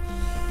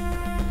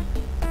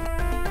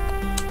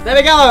 There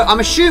we go.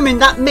 I'm assuming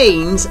that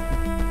means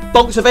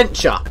Bonk's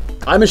Adventure.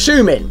 I'm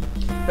assuming.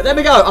 But there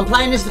we go. I'm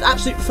playing this for the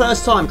absolute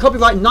first time.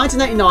 Copyright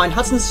 1989,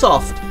 Hudson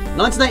Soft,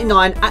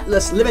 1989,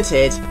 Atlas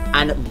Limited,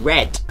 and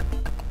Red.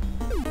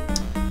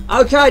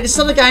 Okay, this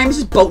other game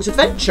is Bonk's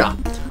Adventure.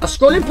 A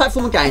scrolling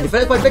platform game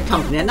developed by Red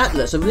Company and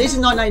Atlas and released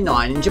in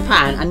 1989 in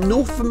Japan and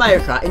North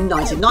America in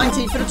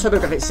 1990 for the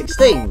TurboGrafx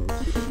 16.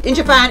 In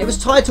Japan, it was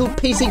titled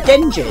PC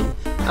Genjin,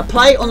 a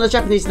play on the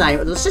Japanese name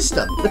of the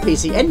system, the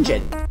PC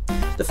Engine.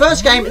 The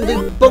first game in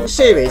the Bonk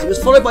series, it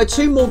was followed by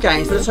 2 more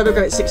games for the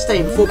TurboGrafx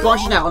 16 before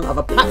branching out on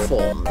other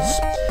platforms.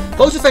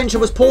 Bonk's Adventure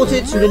was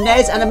ported to the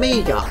NES and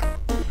Amiga,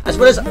 as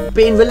well as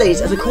being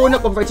released as a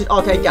coin-op operated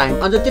arcade game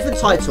under different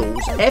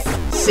titles,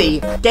 FC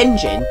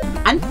Genjin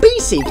and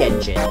BC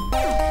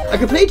Genjin. A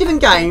completely different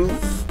game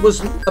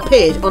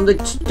appeared on the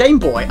Game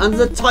Boy under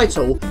the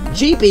title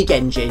GB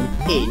Genjin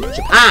in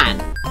Japan.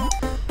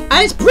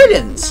 And it's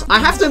brilliant! I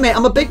have to admit,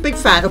 I'm a big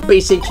fan of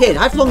BC Kid.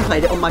 I've long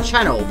played it on my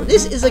channel, but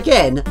this is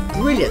again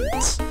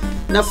brilliant.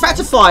 Now,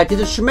 Fractified did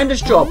a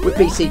tremendous job with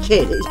BC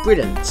Kid. It is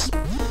brilliant.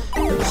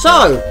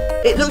 So,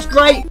 it looks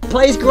great,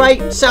 plays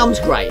great, sounds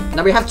great.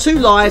 Now we have 2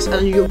 lives,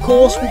 and of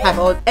course we have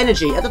our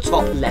energy at the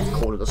top left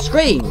corner of the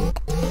screen.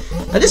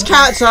 Now this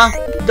character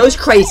goes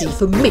crazy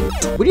for meat.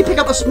 When you pick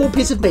up a small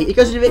piece of meat, it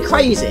goes a little bit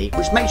crazy,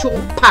 which makes your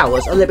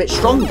powers a little bit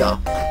stronger.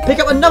 Pick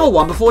up another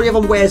one before the other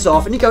one wears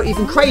off, and you go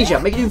even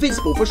crazier, making you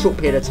invincible for a short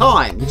period of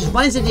time. You just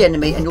run into the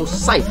enemy, and you're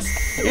safe.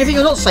 The only thing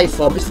you're not safe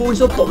from is falling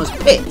into a bottomless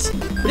pit.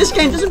 But this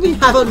game doesn't really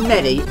have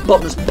many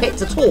bottomless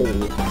pits at all.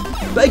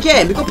 But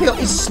again, we've got to pick up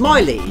these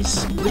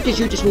smileys, which gives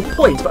you additional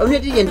points, but only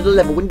at the end of the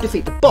level when you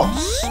defeat the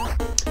boss.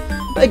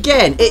 But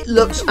again, it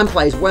looks and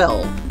plays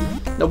well.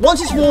 Now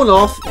once it's worn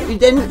off, you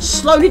then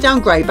slowly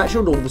downgrade back to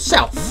your normal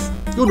self,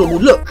 your normal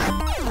look.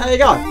 There you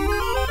go.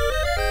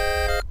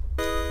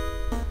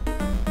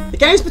 The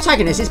game's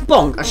protagonist is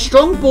Bonk, a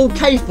strong, bald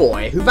cave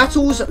boy who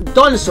battles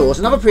dinosaurs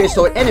and other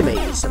prehistoric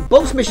enemies.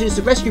 Bonk's mission is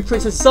to rescue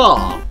Princess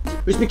Tsar,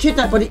 who's been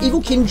kidnapped by the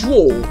evil King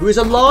Drawl, who is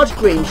a large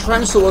green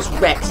Tyrannosaurus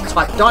Rex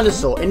type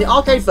dinosaur. In the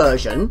arcade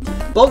version,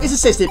 Bonk is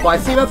assisted by a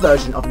female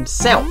version of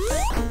himself.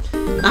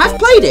 I have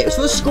played it, it's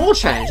for the score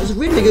challenge. It's a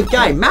really good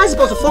game. Man's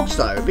about a fox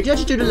though, but you can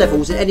actually do the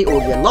levels in any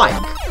order you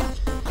like.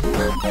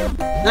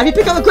 Now if you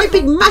pick up a great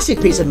big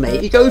massive piece of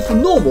meat, you go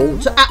from normal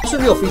to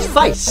absolutely off his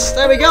face.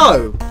 There we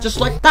go. Just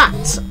like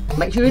that.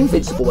 Makes you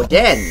invincible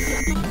again.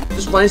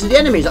 Just run into the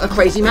enemies like a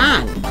crazy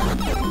man.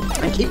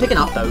 And keep picking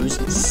up those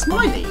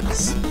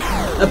smileys.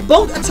 Now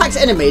Bonk attacks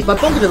enemies by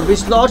bonking them with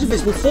his large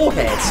invisible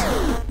forehead.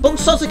 Bonk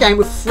starts the game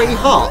with 3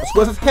 hearts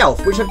worth of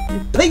health, which are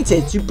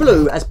depleted to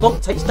blue as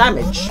Bonk takes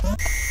damage.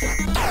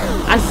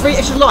 And 3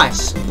 extra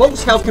lives.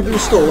 Bonk's health can be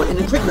restored in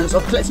increments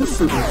of collecting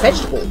fruit and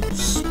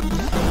vegetables.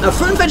 Now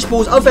fruit and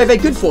vegetables are very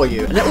good for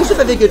you, and they're also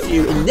very good for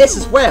you in this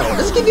as well. It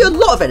doesn't give you a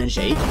lot of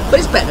energy, but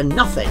it's better than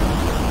nothing.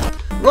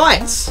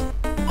 Right,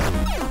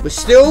 we're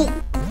still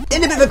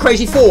in a bit of a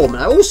crazy form.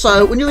 Now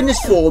also, when you're in this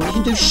form, you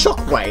can do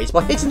shockwaves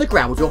by hitting the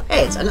ground with your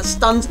head, and that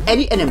stuns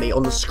any enemy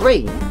on the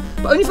screen.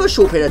 But only for a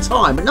short period of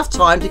time, but enough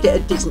time to get a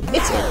decent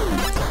hit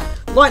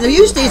in. Right, now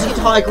use these to get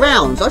to higher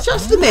grounds. I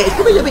just admit, it's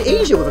probably a little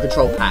bit easier with a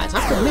control pad, I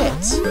have to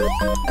admit.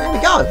 There we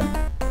go.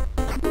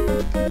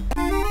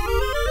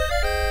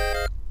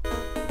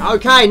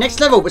 Okay, next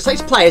level, which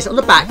takes players on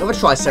the back of a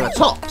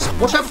Triceratops.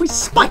 Watch out for his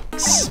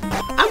spikes.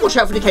 And watch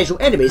out for the occasional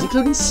enemies,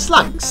 including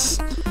slugs.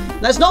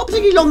 Now, it's not a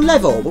particularly long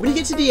level, but when you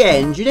get to the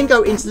end, you then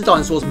go into the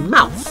dinosaur's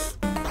mouth.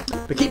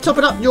 But keep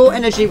topping up your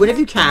energy whenever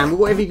you can with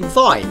whatever you can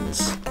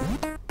find.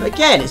 But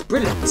again, it's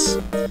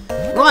brilliant.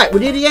 Right, we're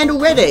near the end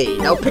already.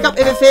 Now pick up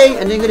everything,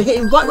 and then you're going to hit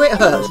him right where it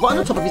hurts, right on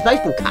the top of his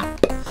baseball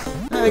cap.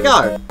 There we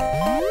go.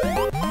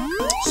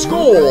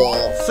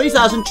 Score,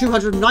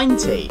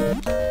 3,290.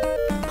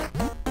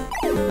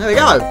 There we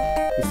go.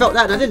 You felt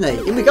that now, didn't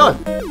he? In we go.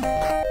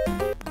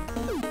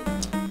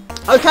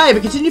 Okay, we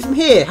continue from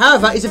here.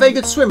 However, he's a very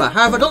good swimmer.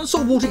 However, not the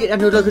sort of water to get down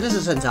to a local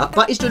visitor centre,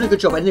 but he's doing a good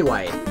job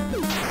anyway.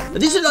 Now,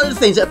 these are a lot of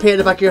things that appear in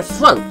the back of your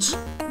throat.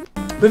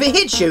 But if it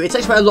hits you, it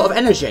takes away a lot of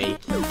energy.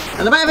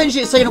 And the amount of energy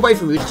it's taken away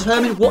from you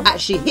determines what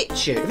actually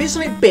hits you. If it's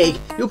something big,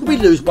 you'll probably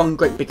lose one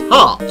great big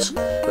heart.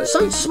 But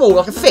something small,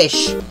 like a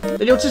fish,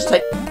 then you'll just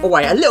take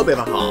away a little bit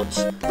of a heart.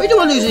 But you don't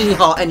want to lose any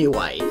heart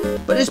anyway.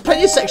 But there's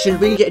plenty of sections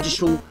where you can get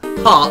additional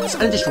hearts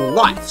and additional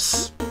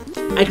lives.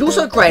 And you can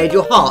also upgrade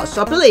your hearts,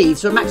 I believe,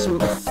 to a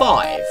maximum of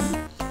 5.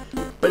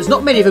 But there's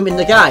not many of them in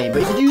the game,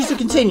 but if you use to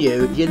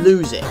continue, you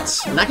lose it.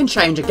 And that can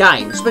change a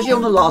game, especially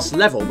on the last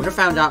level, which I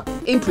found out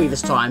in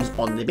previous times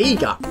on the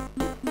Amiga.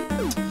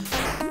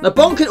 Now,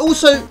 Bonk can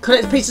also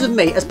collect pieces of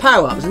meat as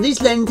power-ups, and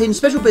these lend him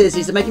special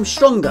abilities to make him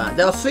stronger.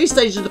 There are 3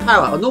 stages of the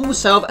power: a normal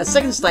self, a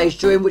second stage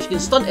during which you can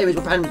stun enemies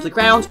or pound them to the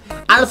ground,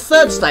 and a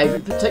third stage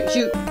which protects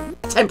you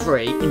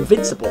temporary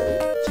invincible,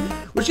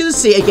 which you're going to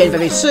see again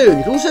very soon.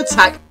 You can also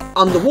attack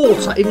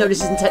underwater, even though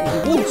this isn't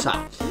technically water.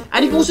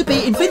 And you can also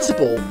be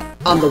invincible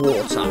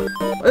underwater.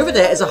 Over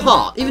there is a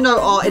heart. Even though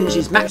our energy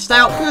is maxed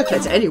out, we're going to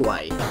collect it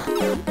anyway.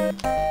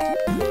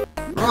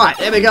 Right,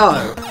 there we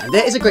go. And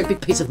there is a great big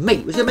piece of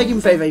meat, which will make him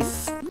very, very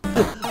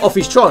off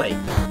his trolley.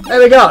 There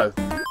we go.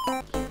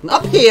 And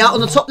up here on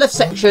the top left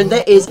section,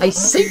 there is a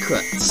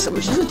secret,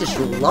 which is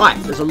additional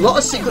life. There's a lot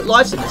of secret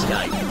lives in this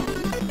game.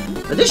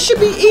 Now this should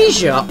be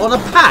easier on a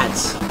pad.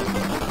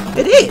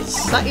 It is.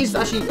 That is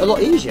actually a lot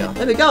easier.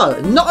 There we go.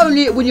 Not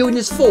only when you're in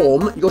this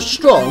form, you're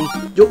strong,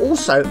 you're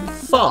also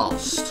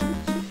fast.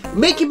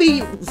 Meat can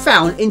be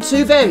found in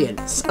 2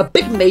 variants, a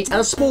big meat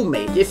and a small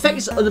meat. The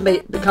effects of the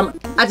meat become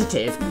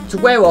additive to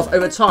wear off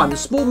over time. The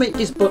small meat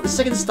gives the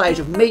second stage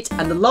of meat,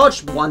 and the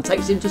large one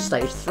takes him to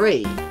stage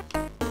 3.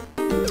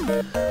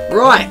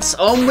 Right,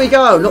 on we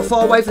go. Not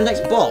far away from the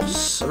next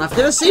boss. And I've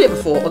never seen it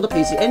before on the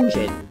PC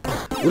Engine.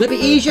 Will it be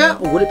easier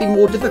or will it be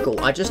more difficult?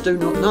 I just do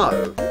not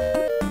know.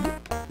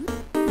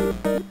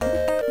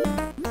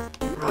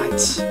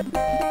 Right. I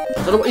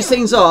don't know what these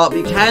things are, but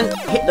you can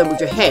hit them with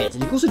your head,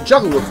 and you can also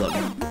juggle with them.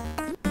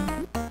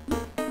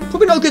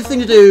 Probably not a good thing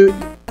to do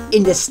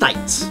in this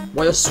state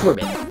while you're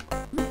swimming.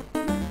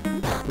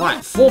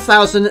 Right,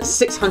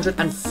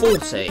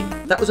 4,640.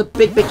 That was a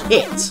big, big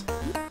hit.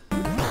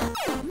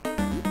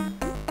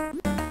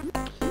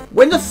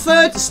 When the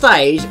third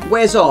stage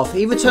wears off,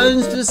 he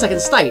returns to the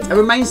second state and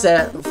remains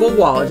there for a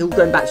while until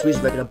going back to his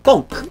regular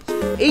bonk.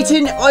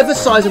 Eating either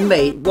size of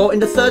meat while in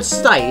the third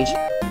stage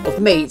of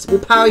meat will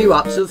power you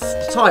up to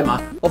the timer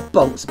of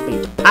Bonk's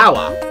beat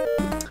power.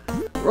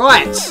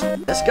 Right,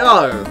 let's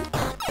go.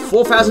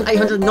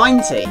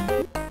 4,890.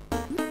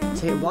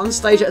 Take one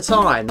stage at a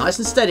time. Nice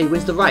and steady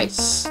wins the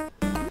race.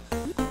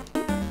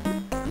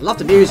 Love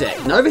the music.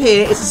 And over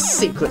here is a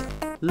secret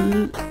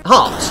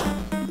heart.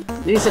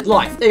 Then he said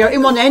life. There you go.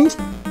 In one end,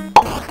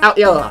 out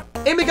the other.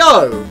 Here we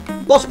go.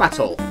 Boss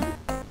battle.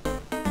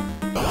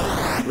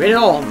 Ready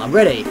on. I'm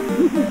ready.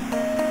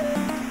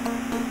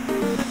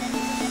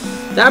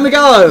 Down we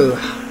go.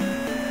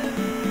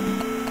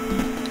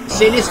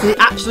 Seeing this for the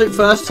absolute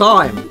first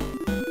time.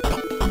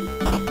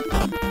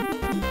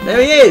 There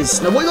he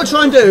is. Now what you're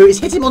trying to do is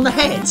hit him on the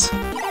head.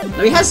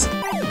 Now he has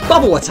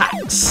bubble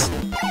attacks.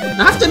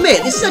 Now I have to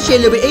admit, this is actually a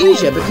little bit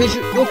easier because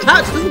your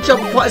character doesn't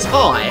jump quite as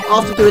high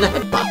after doing a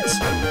headbutt.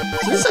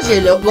 So this is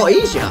actually a lot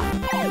easier.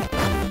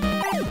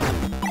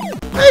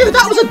 Hey,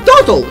 that was a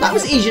doddle. That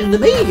was easier than the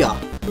Amiga.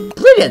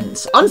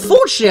 Brilliant.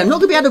 Unfortunately, I'm not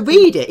going to be able to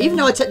read it, even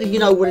though I technically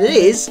know what it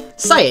is,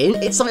 saying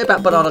it's something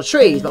about banana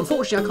trees, but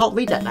unfortunately I can't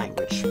read that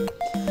language.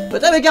 But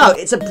there we go.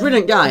 It's a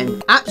brilliant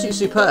game. Absolutely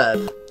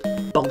superb.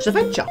 Bonk's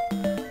Adventure.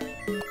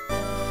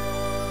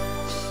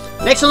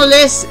 Next on the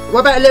list,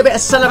 what about a little bit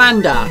of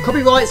Salamander?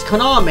 Copyrights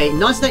Konami,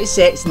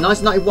 1986 and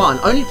 1991.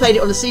 Only played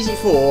it on the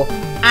CC4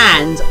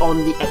 and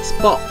on the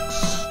Xbox.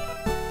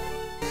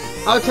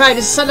 Okay,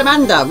 this is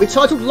Salamander,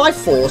 retitled Life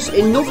Force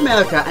in North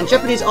America and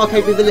Japanese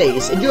arcade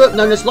re-release. In Europe,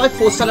 known as Life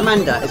Force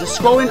Salamander, is a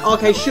scrolling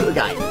arcade shooter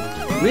game.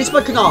 Released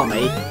by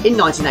Konami in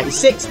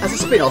 1986 as a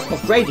spin-off of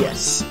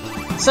Gradius.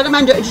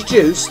 Salamander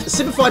introduced a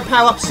simplified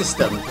power-up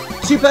system,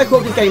 2-player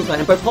cooperative gameplay,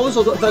 and both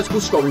horizontal and vertical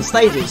scrolling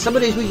stages. Some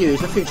of these were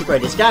used for future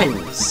Gradius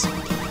games.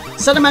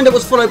 Salamander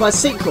was followed by a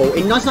sequel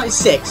in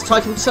 1996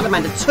 titled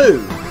Salamander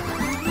 2,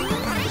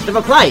 which I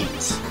never played.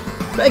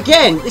 But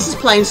again, this is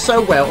playing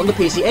so well on the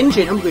PC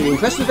Engine, I'm really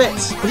impressed with it.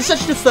 But it's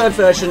actually the third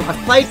version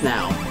I've played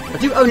now. I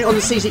do own it on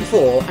the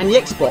CC4 and the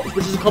Xbox,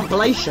 which is a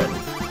compilation.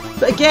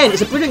 But again,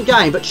 it's a brilliant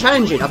game, but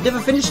challenging. I've never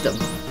finished them.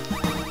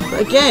 But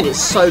again, it's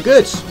so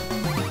good.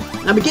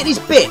 Now we get these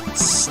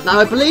bits. Now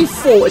I believe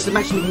 4 is the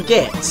maximum you can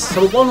get,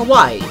 so we're 1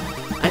 away.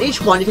 And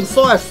each one you can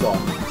fire from.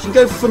 So you can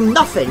go from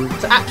nothing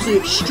to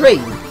absolute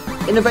extreme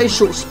in a very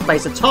short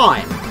space of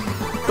time.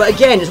 But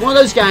again, it's one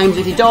of those games,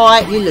 if you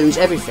die, you lose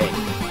everything.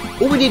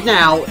 All we need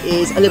now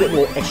is a little bit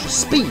more extra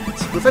speed.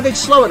 We're very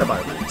slow at the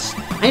moment.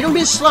 And you don't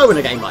be slow in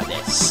a game like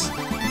this.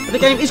 But the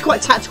game is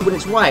quite tactical in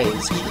its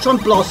ways, because you can try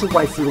and blast your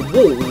way through the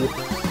wall.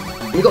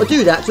 And you've got to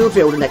do that to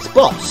reveal the next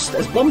boss.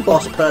 There's 1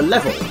 boss per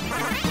level.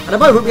 At the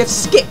moment we have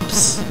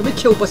skips. We'll be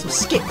killed by some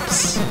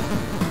skips.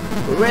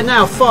 But we're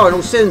now firing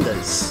all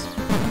cylinders.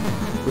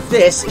 With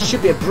this, it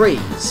should be a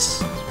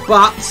breeze.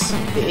 But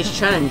it is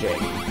challenging.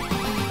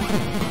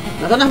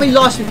 Now, I don't know how many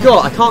lives we've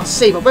got. I can't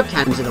see. My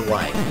webcam's in the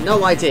way.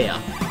 No idea.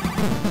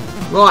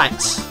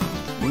 Right,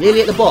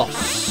 nearly at the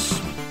boss.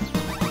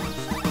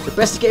 So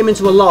best to get him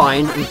into a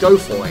line and go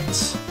for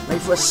it. Maybe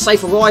for a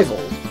safe arrival.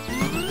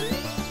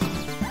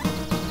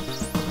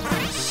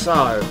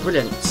 So,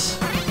 brilliant.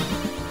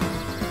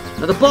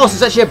 Now the boss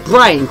is actually a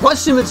brain, quite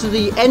similar to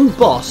the end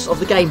boss of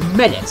the game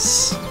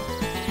Menace.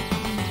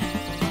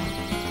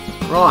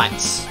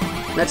 Right.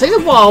 Now it takes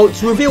a while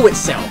to reveal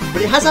itself,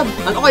 but it has an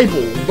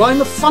eyeball right in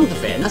the front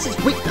of it, and that's its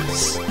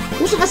weakness.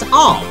 It also has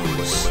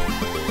arms.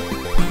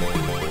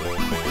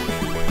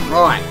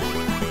 Right.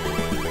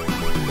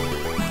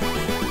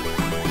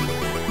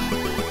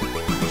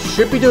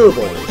 Should be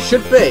doable.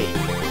 Should be.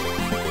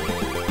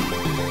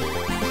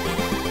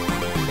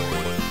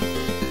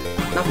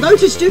 Now I've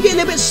noticed you get a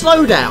little bit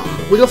slow down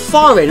when you're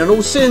firing on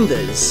all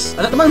cylinders.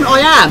 And at the moment I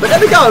am, but there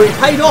we go, it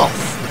paid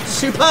off.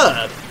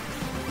 Superb.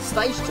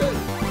 Stage 2.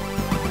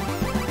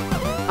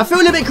 I feel a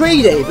little bit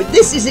greedy, but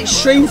this is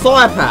extreme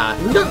firepower.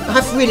 We don't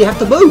really have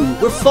to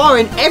move. We're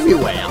firing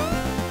everywhere.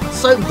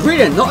 So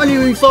brilliant. Not only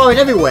are we firing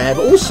everywhere,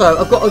 but also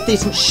I've got a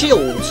decent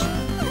shield.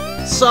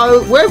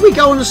 So wherever we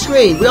go on the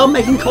screen, we are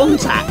making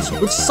contact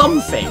with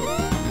something.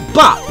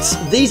 But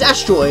these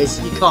asteroids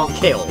you can't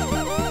kill.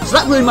 So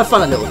that ruined my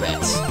fun a little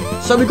bit.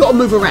 So we've got to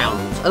move around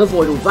and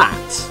avoid all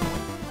that.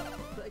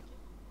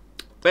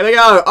 There we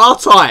go.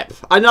 R-Type.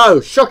 I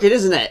know. Shocking,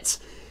 isn't it?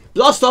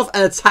 Blast off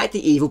and attack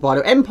the evil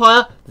Bio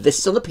Empire. This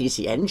is on the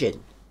PC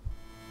Engine.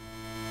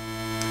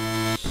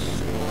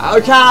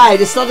 Okay,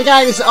 the start of the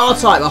game is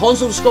R-Type, a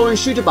console-scoring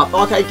shoot-em-up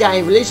arcade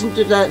game released and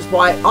developed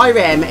by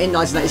IREM in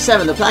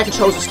 1987. The player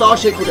controls a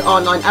starship called the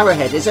R9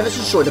 Arrowhead. It's ever to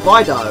destroy the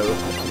Bido,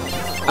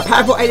 a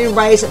powerful alien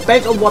race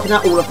bent on wiping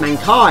out all of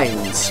mankind.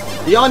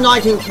 The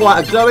R9 can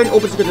acquire a glowing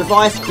orbital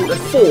device called a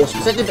Force,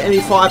 presenting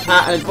enemy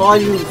firepower and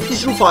advising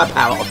additional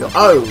firepower of your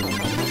own.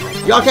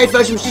 The arcade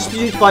version was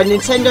distributed by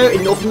Nintendo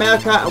in North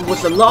America and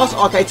was the last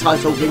arcade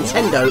title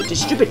Nintendo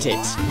distributed.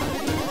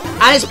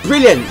 And it's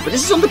brilliant, but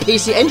this is on the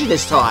PC Engine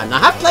this time. Now,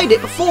 I have played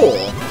it before.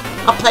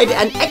 I played it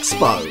at an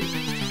expo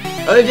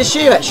earlier this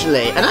year,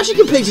 actually, and actually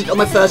completed it on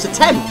my first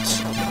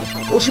attempt.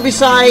 Or should we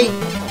say,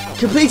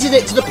 completed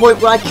it to the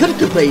point where I could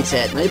complete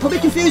it. Now, you're probably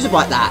confused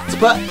about that,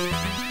 but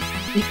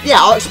yeah,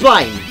 I'll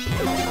explain.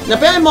 Now,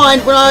 bear in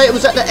mind, when I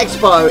was at the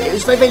expo, it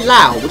was very, very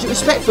loud, which you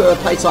expect for a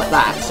place like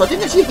that. So I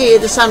didn't actually hear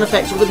the sound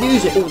effects or the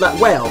music all that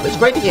well, but it's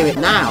great to hear it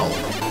now.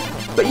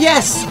 But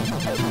yes,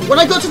 when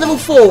I got to level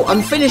 4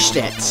 and finished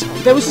it,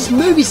 there was this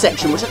movie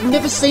section which I'd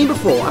never seen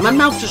before, and my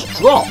mouth just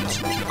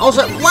dropped. I was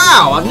like,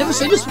 wow, I've never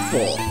seen this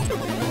before.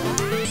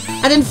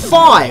 And then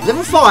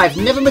level 5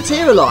 never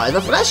materialised. I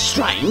thought, that's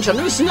strange, I've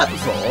never seen that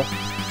before.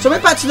 So I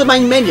went back to the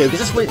main menu, because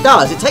that's what it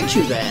does, it takes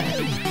you there.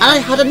 And I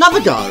had another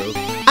go,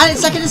 and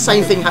it's like the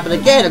same thing happened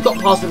again. I got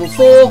past level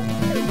 4,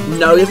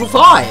 no level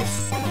 5.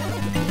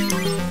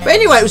 But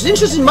anyway, it was an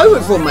interesting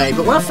moment for me,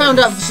 but when I found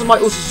out for some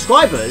of my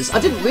subscribers, I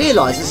didn't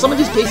realise that some of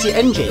these PC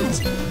engines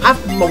have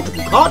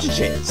multiple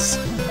cartridges.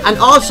 And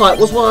R-Type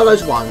was one of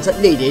those ones that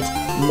needed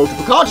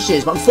multiple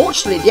cartridges, but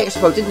unfortunately the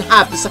Expo didn't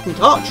have the second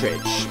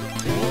cartridge.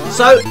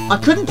 So I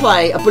couldn't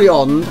play a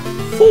Beyond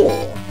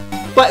 4.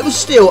 But it was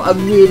still a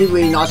really,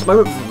 really nice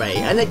moment for me.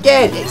 And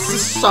again, it's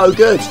just so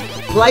good.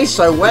 Plays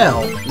so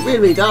well. It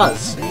really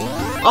does.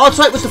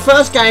 R-Type was the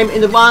first game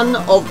in the run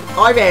of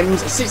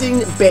IREM's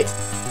 16-bit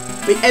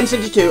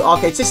M72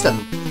 arcade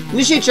system.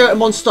 Initially a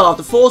Monstar,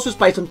 the Force was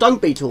based on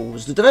Dunk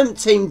Beetles. The development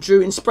team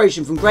drew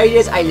inspiration from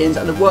Gradius, Aliens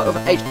and the work of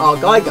H.R.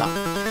 Geiger.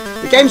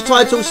 The game's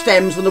title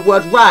stems from the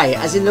word ray,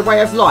 as in the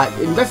ray of light,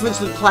 in reference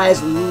to the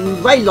player's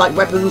ray-like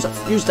weapons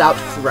used out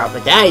throughout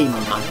the game.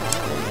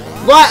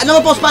 Right,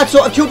 another boss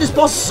battle. I've killed this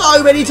boss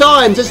so many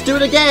times. Let's do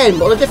it again,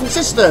 but on a different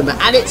system,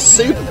 and it's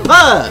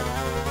superb.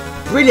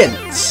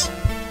 Brilliant.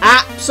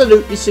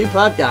 Absolutely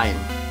superb game.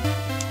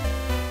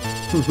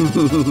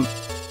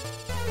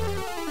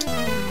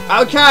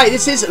 Okay,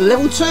 this is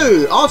level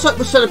 2. R-Type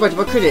was celebrated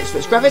by critics for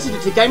its graphics and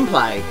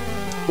gameplay,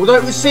 although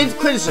it received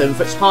criticism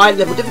for its high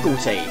level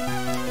difficulty.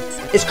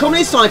 It's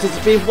commonly cited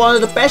as being one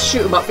of the best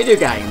shoot-em-up video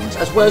games,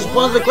 as well as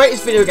one of the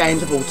greatest video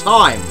games of all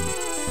time.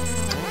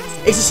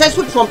 Its success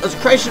would prompt the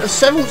creation of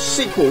several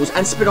sequels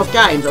and spin-off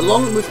games,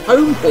 along with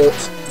home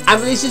ports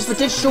and releases for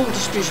digital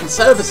distribution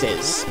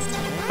services.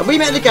 A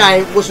remake of the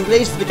game was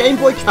released for the Game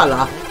Boy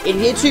Color in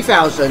the year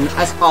 2000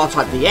 as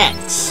R-Type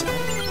DX.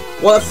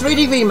 While a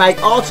 3D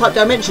remake, R-Type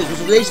Dimensions,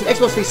 was released on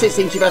Xbox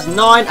 360 in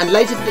 2009 and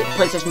later for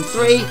PlayStation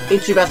 3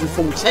 in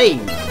 2014.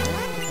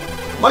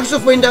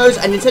 Microsoft Windows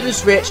and Nintendo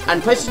Switch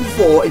and PlayStation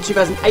 4 in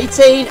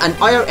 2018 and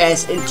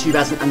iOS in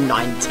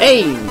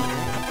 2019.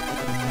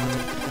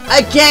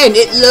 Again,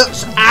 it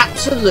looks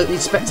absolutely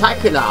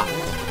spectacular.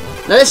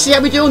 Now let's see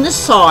how we do on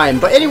this time.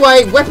 But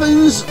anyway,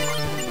 weapons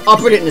are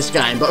brilliant in this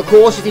game, but of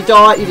course if you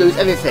die you lose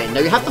everything.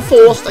 Now you have the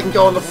Force that can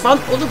go on the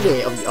front or the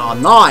rear of the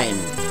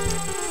R9.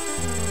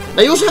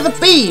 Now you also have the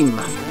beam.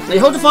 Now you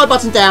hold the fire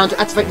button down to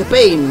activate the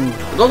beam.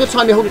 The longer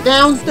time you hold it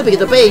down, the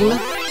bigger the beam,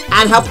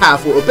 and how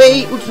powerful it will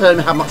be will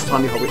determine how much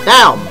time you hold it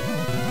down.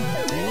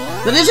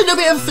 Now there's a little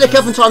bit of a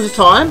flicker from time to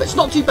time, but it's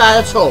not too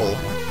bad at all.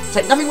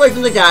 Take nothing away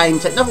from the game,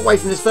 take nothing away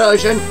from this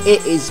version,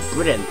 it is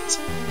brilliant.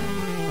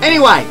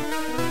 Anyway,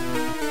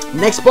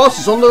 Next boss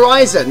is on the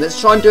horizon. Let's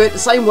try and do it the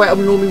same way I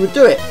normally would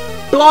do it.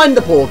 Blind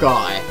the poor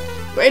guy.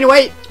 But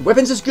anyway,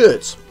 weapons is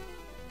good.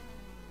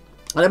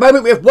 At the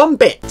moment we have 1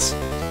 bit.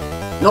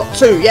 Not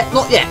 2 yet,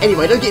 not yet.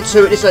 Anyway, don't get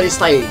 2 at this early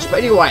stage. But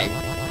anyway,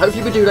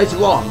 hopefully we do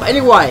later on. But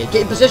anyway,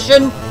 get in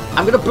position.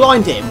 I'm going to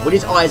blind him with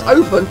his eyes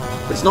open,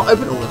 but it's not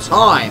open all the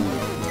time.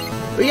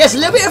 But yes, a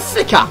little bit of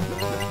flicker.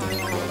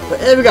 But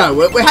there we go,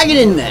 we're hanging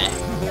in there.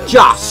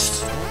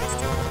 Just.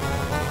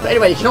 But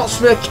anyway, you cannot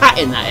swim a cat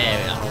in that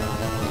area.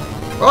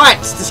 Right,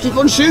 just keep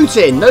on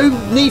shooting. No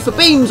need for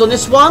beams on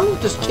this one.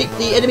 Just keep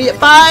the enemy at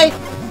bay.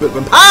 Boom,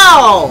 boom,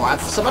 pow!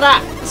 Have some of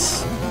that.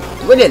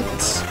 Brilliant.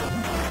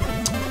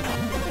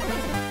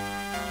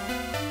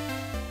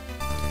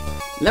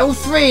 Level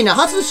 3. Now,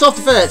 Hudson Soft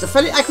developed a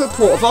fairly accurate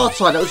port of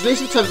R-Type that was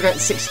released in TurboGrafx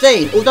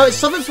 16, although it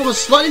suffered from a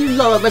slightly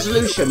lower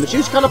resolution,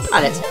 reduced colour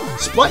palette,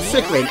 sprite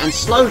flickering, and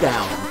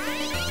slowdown.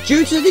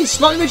 Due to the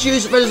slightly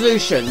reduced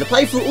resolution, the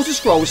playthrough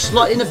auto-scroll was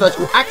slightly in the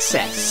vertical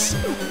axis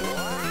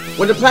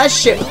when the player's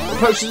ship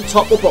approaches the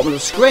top or bottom of the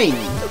screen.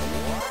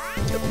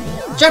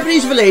 The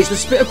Japanese release was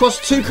split across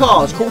 2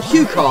 cards called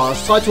Hue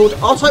cards, titled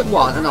R-Type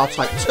 1 and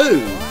R-Type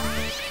 2.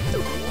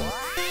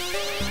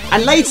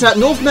 And later,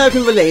 North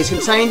American release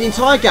contained the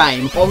entire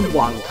game on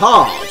 1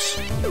 card.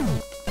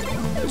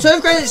 The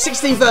TurboGrafx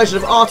 16 version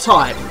of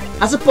R-Type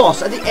has a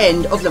boss at the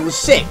end of level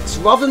 6,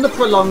 rather than the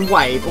prolonged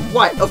wave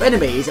of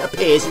enemies that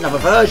appears in other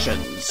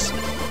versions.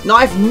 Now,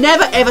 I've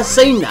never ever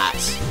seen that,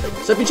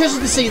 so I'm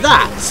interested to see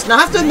that. Now, I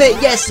have to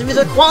admit, yes, there is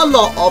quite a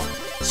lot of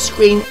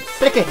screen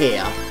flicker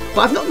here,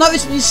 but I've not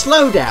noticed any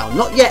slowdown,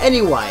 not yet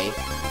anyway.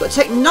 But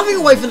take nothing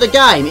away from the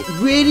game, it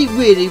really,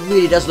 really,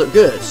 really does look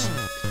good.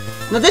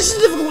 Now, this is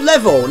a difficult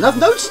level, and I've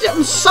noticed it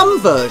on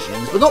some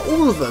versions, but not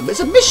all of them.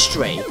 It's a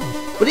mystery.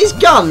 But these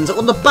guns are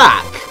on the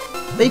back,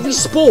 they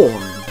respawn.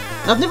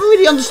 Now, I've never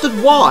really understood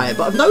why,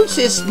 but I've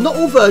noticed not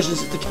all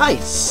versions is the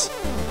case.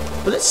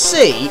 But let's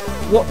see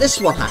what this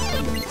one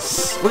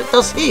happens. What it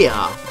does here.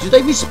 Do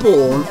they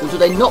respawn or do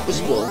they not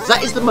respawn? Because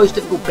that is the most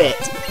difficult bit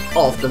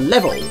of the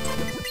level.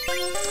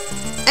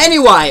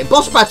 Anyway,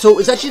 boss battle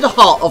is actually the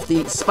heart of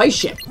the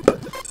spaceship.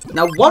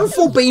 Now, 1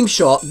 full beam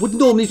shot would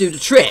normally do the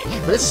trick.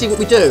 But let's see what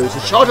we do. So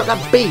charge up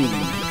that beam.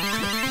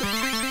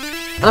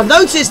 And I've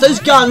noticed those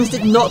guns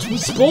did not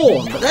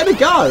respawn. But there we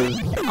go.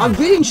 I'm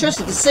really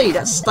interested to see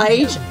that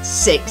stage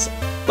 6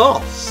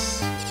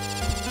 boss.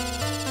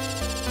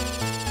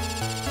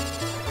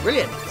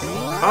 Brilliant.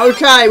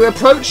 Okay, we're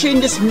approaching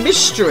this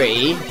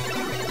mystery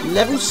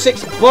level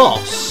 6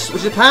 boss,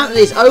 which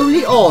apparently is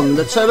only on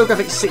the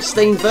TurboGrafx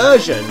 16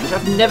 version, which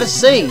I've never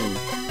seen.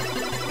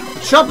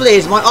 The trouble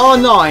is, my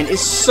R9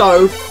 is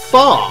so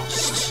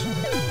fast.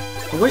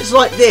 And when it's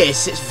like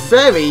this, it's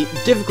very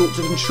difficult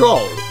to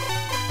control.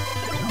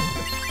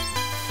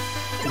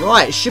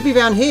 Right, it should be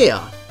around here.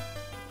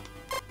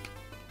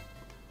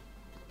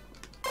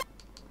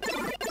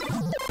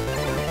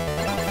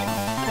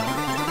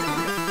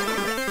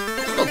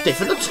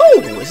 Different at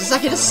all. It's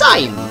exactly the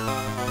same.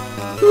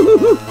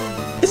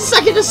 It's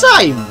exactly the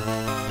same.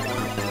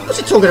 What's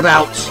it talking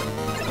about?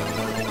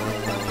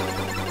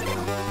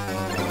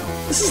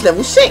 This is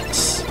level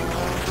 6.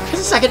 It's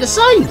exactly the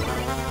same.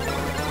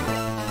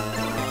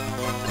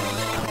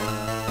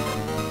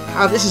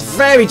 Oh, this is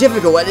very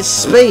difficult at this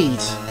speed.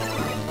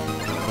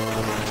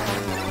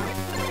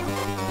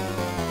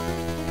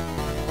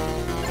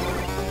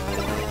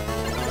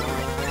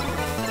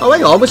 Oh,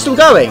 hang on, we're still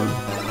going.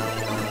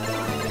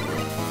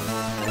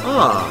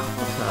 Ah,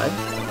 okay.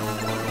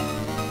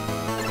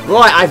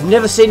 Right, I've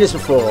never seen this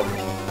before.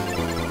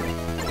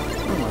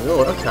 Oh my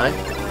lord, okay.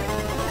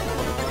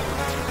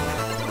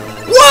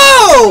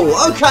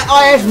 Whoa! Okay,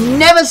 I have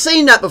never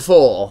seen that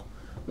before.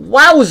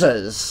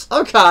 Wowzers.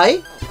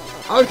 Okay.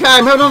 Okay,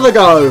 I'm having another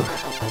go.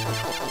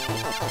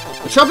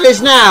 The trouble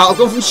is now, I've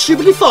gone from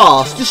stupidly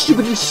fast to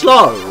stupidly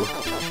slow.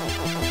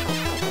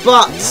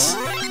 But,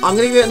 I'm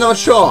going to give it another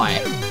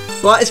try.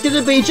 But it's going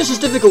to be just as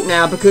difficult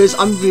now because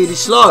I'm really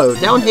slow.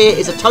 Down here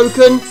is a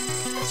token,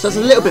 so it's a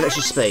little bit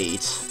extra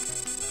speed.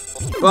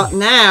 But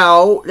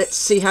now, let's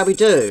see how we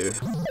do.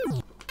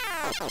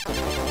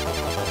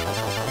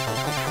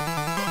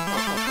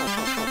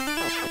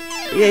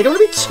 Yeah, you don't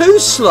want to be too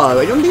slow.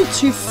 You don't want to be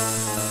too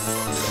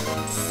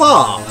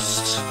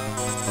fast.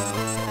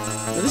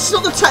 Now, this is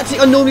not the tactic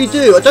I normally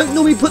do. I don't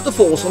normally put the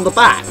force on the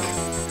back.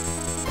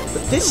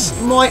 But this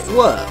might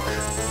work.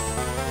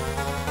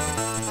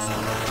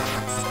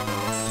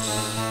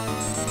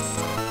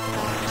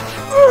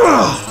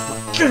 Oh,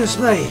 my goodness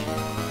me.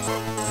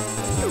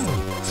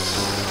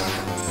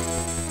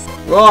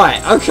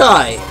 Right,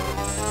 okay.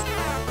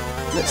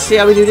 Let's see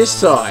how we do this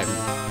time.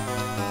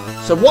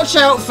 So watch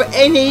out for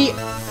any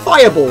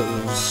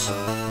fireballs.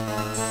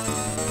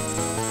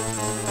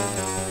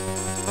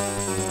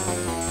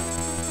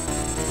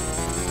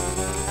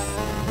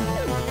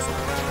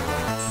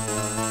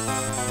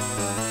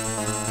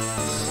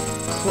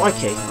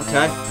 Crikey,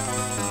 okay.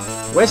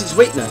 Where's its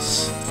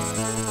weakness?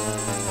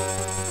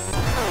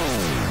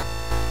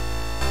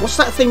 What's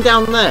that thing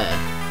down there?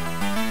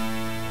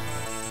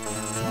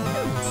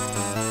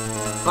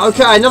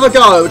 Okay, another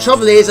go. The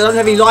trouble is, I don't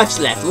have any lives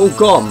left. They're all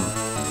gone.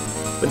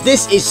 But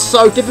this is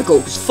so difficult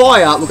because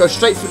fire will go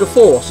straight through the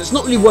force. It's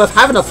not really worth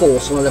having a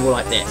force on a level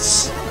like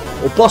this.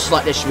 Or boss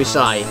like this, should we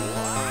say.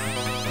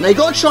 Now you've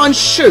got to try and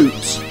shoot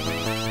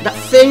that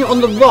thing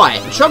on the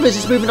right. The trouble is,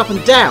 it's moving up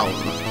and down.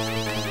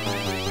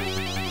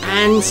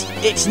 And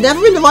it's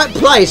never in the right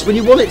place when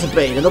you want it to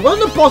be. And the one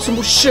at the bottom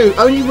will shoot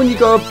only when you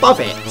go above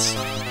it.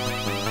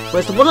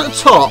 Whereas the one at the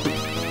top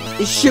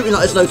is shooting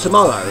like there's no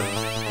tomorrow.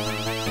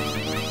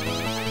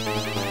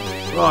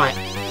 Right.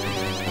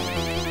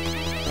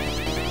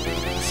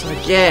 So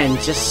again,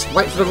 just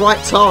wait for the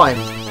right time.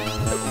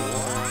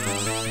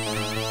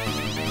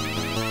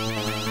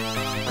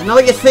 I know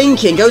what you're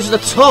thinking, go to the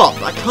top.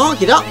 I can't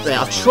get up there,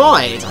 I've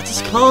tried. I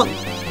just can't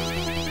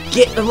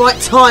get the right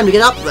time to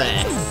get up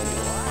there.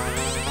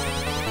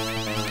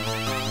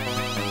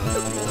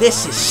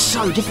 This is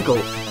so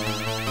difficult.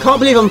 Can't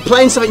believe I'm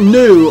playing something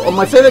new on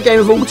my favourite game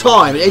of all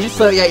time at the age of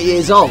 38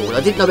 years old.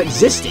 I didn't know it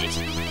existed.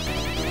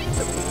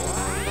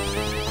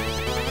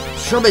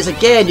 The trouble is,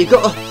 again, you've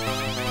got to...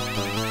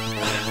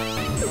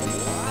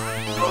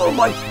 Oh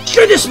my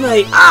goodness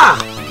me! Ah!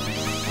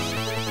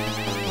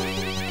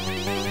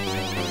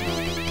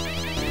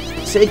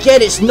 So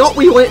again, it's not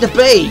where you want it to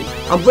be.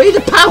 I'm ready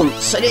to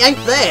pounce and it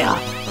ain't there.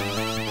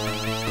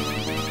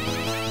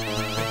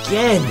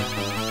 Again.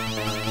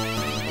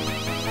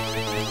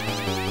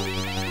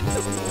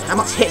 How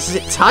much hits does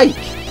it take?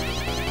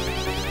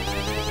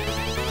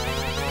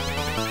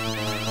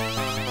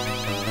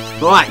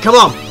 Right, come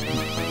on.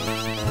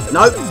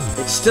 Nope,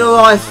 it's still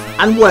alive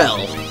and well.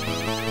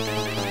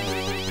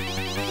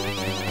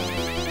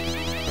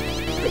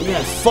 But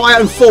yeah,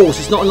 fire and force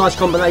is not a nice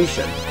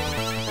combination.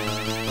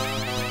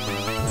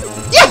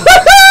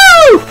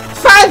 Yahoo!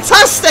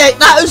 Fantastic!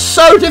 That is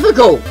so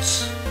difficult.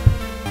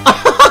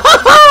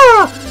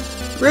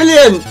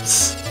 Brilliant.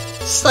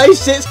 Stage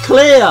 6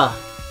 clear.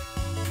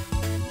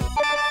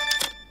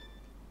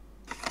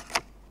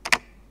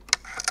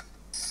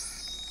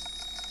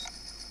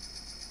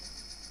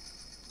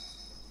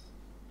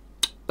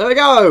 There we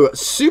go,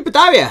 Super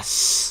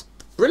Darius.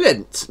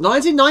 Brilliant.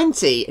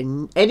 1990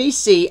 in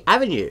NEC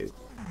Avenue.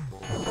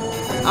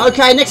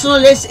 Okay, next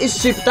on the list is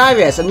Super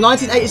Darius, a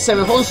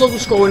 1987 horizontal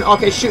scrolling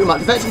arcade shoot 'em up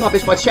developed and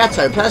published by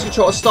Chateau. Players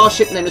control a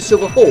starship named the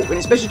Silver Hawk and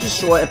especially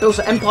destroy a built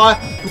empire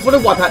before they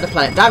wipe out the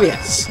planet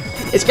Darius.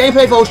 Its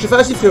gameplay evolves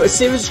traversing through a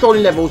series of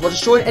scrolling levels while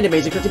destroying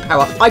enemies and collecting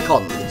power-up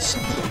icons.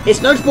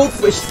 It's notable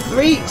for its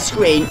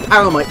 3-screen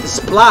panoramic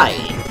display.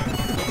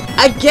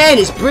 Again,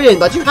 it's brilliant,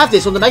 but I do have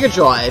this on the Mega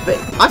Drive, but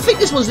I think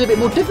this one's a little bit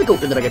more difficult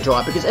than the Mega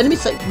Drive because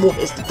enemies take more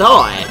hits to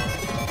die.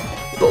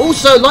 But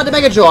also, like the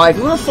Mega Drive,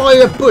 you want to fire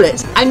your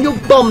bullets and your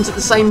bombs at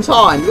the same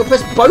time. You've got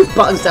to press both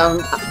buttons down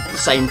at the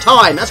same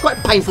time. That's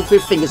quite painful for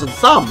your fingers and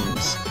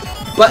thumbs.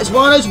 But it's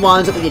one of those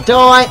ones that when you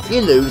die,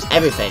 you lose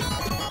everything.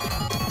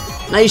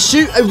 Now you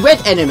shoot a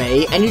red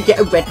enemy and you get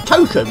a red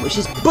token, which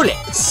is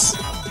bullets.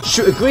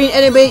 Shoot a green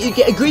enemy, you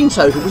get a green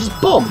token, which is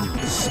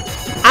bombs.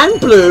 And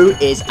blue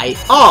is a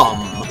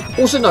arm,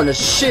 also known as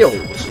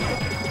shield.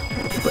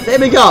 But there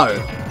we go.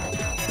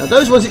 Now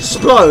those ones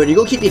explode, you've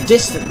got to keep your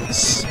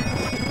distance.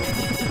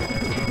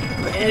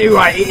 But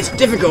anyway, it's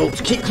difficult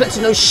to keep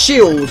collecting those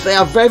shields. They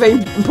are very, very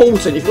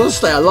important if you want to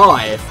stay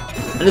alive.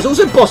 And there's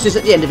also bosses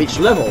at the end of each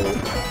level.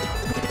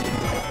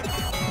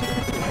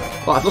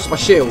 Right, I've lost my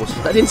shield.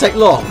 That didn't take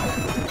long.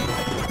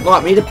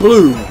 Right, we need a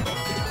blue.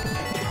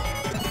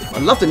 I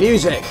love the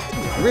music.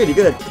 Really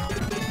good.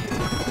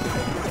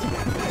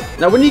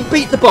 Now, when you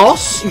beat the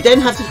boss, you then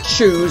have to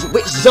choose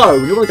which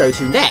zone you want to go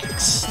to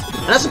next.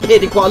 And that's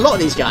appeared in quite a lot of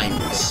these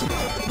games.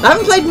 Now, I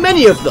haven't played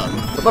many of them,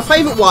 but my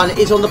favourite one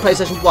is on the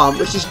PlayStation 1,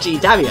 which is G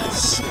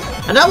Darius.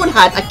 And that one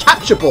had a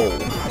capture ball,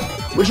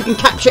 which you can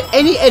capture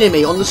any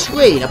enemy on the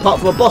screen, apart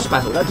from a boss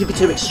battle. That would be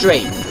too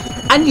extreme.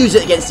 And use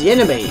it against the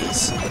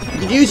enemies. You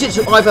can use it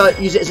to either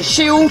use it as a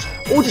shield,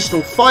 or just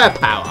for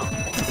firepower.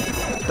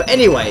 But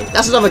anyway,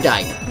 that's another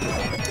game.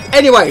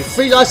 Anyway,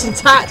 3 lives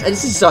intact, and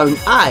this is Zone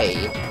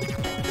A.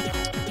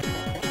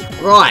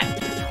 Right.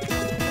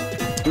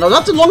 And I'd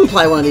love to long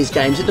play one of these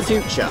games in the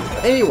future.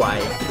 But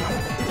anyway,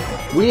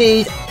 we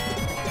need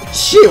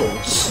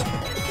shields.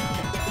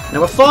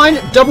 Now we're fine,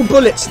 double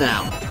bullets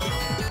now.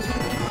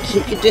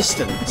 Keep your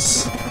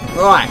distance.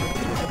 Right.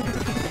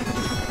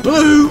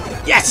 Blue,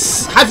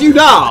 yes! Have you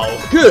now?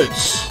 Good.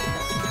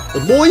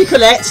 The more you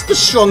collect, the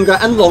stronger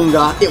and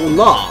longer it will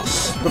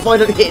last.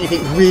 Provided I don't hit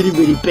anything really,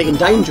 really big and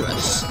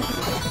dangerous.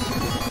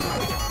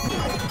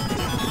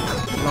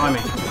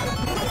 Blimey.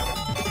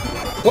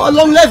 What a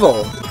long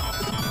level.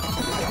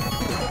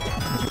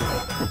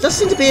 It does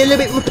seem to be a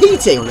little bit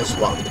repeating on this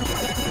one.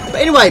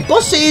 But anyway,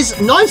 bosses,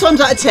 9 times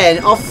out of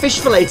 10, are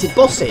fish-filleted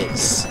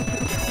bosses.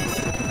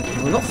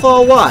 We're not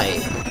far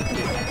away.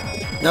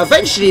 Now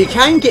eventually you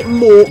can get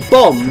more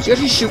bombs. You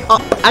actually shoot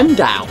up and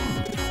down.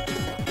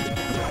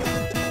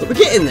 But we're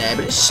getting there,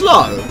 but it's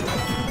slow.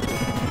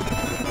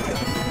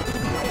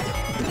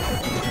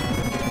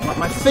 Like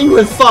my finger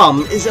and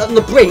thumb is on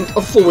the brink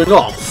of falling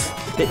off.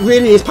 It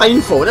really is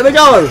painful. There we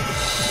go.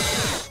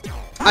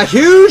 A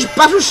huge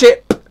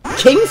battleship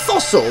King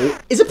Fossil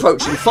is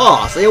approaching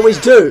fast. They always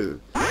do.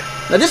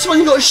 Now this one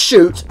you've got to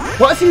shoot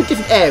quite a few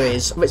different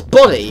areas of its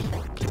body.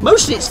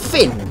 Mostly its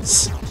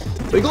fins.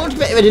 But you've got to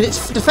get rid of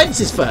its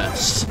defences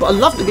first. But I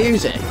love the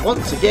music,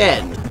 once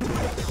again.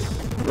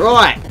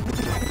 Right.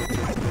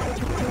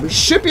 We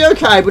should be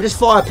okay with his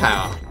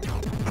firepower.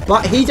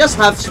 But he does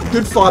have some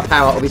good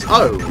firepower of his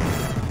own.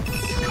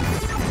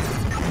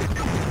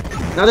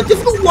 Now the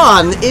difficult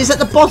one is at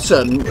the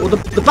bottom, or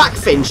the back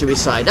fin, should we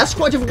say. That's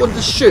quite a difficult one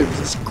to shoot.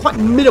 It's quite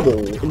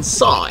minimal in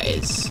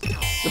size.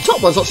 The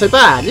top one's not so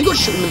bad. You've got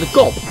to shoot him with the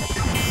gob.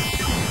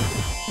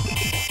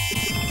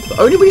 But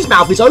only when his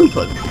mouth is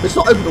open. But it's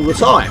not open all the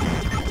time.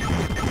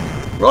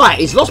 Right,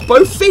 he's lost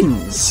both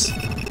fins.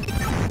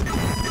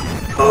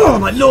 Oh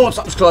my lord,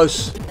 that was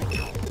close.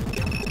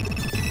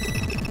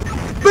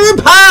 Boom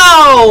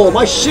pow!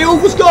 My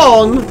shield was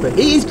gone, but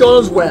he's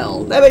gone as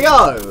well. There we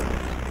go.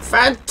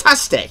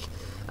 Fantastic.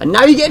 And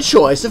now you get a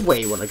choice of where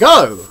you want to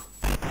go.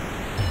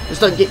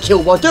 Just don't get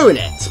killed while doing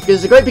it,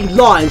 because the great big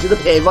lines will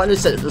appear right in the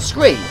centre of the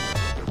screen.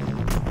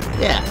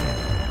 Yeah.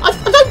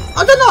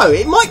 I don't know.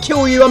 It might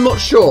kill you, I'm not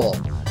sure.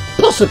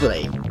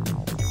 Possibly.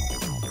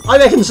 I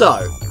reckon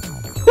so.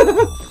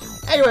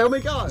 Anyway, on we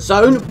go.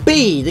 Zone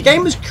B. The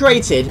game was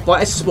created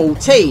by a small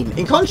team.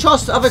 In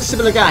contrast to other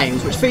similar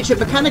games, which feature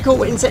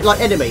mechanical insect-like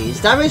enemies,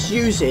 Darius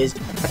uses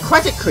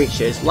aquatic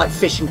creatures like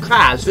fish and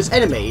crabs for its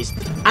enemies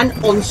and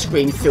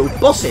on-screen filled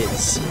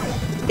bosses.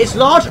 Its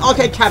large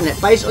arcade cabinet,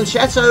 based on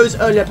Chateau's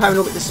earlier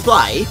paranormal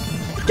display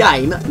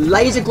game,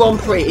 Laser Grand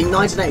Prix in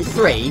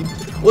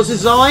 1983, was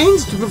designed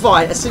to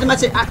provide a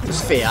cinematic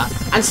atmosphere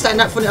and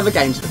stand out from the other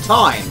games at the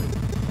time.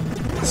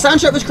 The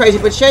soundtrack was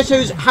created by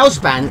Chateau's house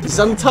band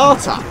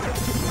Zuntata,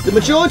 the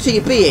majority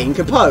being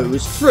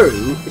composed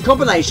through the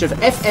combination of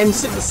FM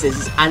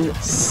synthesis and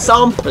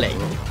sampling.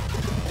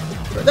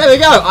 But there we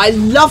go, I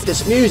love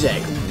this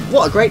music.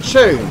 What a great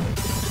tune.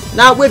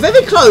 Now, we're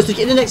very close to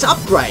getting the next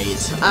upgrade.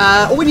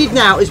 All we need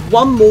now is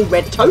one more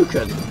red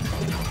token.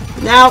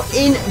 Now,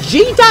 in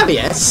G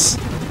Darius,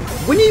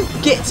 when you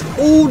get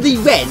all the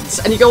reds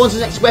and you go on to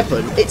the next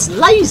weapon, it's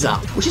laser,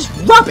 which is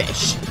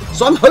rubbish.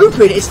 So I'm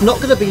hoping it's not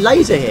going to be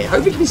laser here.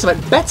 Hopefully it can be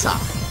something better.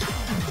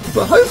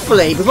 But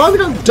hopefully, provided we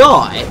don't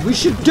die, we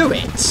should do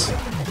it.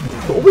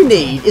 But all we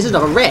need is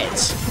another red.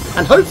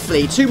 And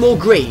hopefully 2 more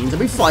greens, and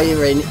we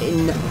fire in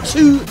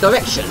 2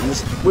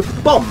 directions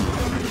with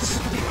bombs.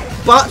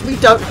 But we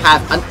don't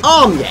have an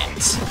arm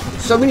yet.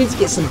 So we need to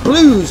get some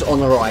blues on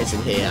the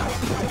horizon here.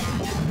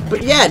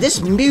 But yeah, this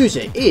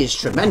music is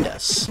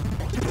tremendous.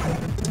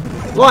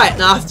 Right,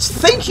 now I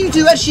think you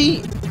do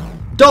actually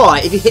die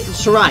if you hit the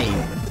terrain.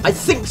 I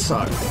think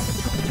so.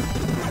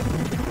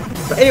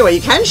 But anyway,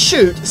 you can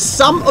shoot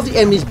some of the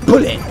enemy's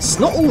bullets,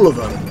 not all of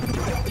them.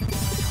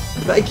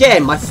 But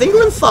again, my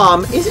finger and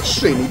thumb is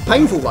extremely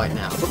painful right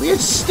now, but we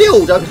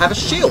still don't have a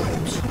shield.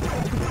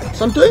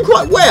 So I'm doing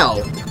quite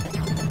well.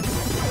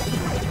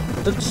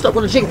 I just don't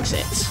want to jinx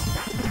it.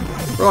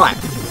 Right.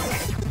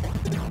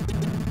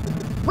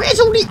 Where's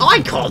all the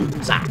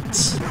icons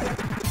at?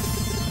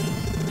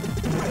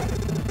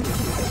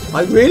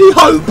 I really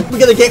hope we're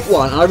going to get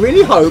one, and I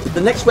really hope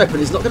the next weapon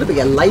is not going to be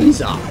a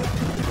laser.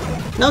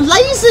 Now,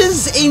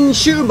 lasers in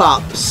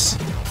shoot-em-ups,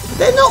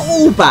 they're not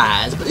all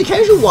bad, but the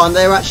occasional one,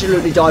 they're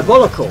absolutely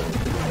diabolical.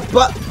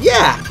 But,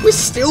 yeah, we're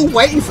still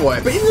waiting for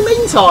it. But in the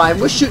meantime,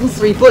 we're shooting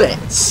 3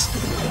 bullets,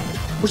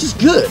 which is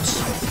good.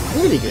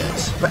 Really good.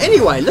 But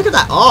anyway, look at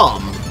that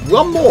arm.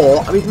 One more,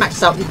 and we've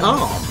maxed out the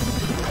arm.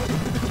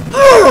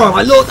 Oh,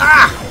 my lord!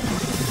 Ah!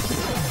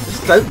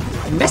 Just don't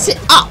mess it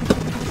up.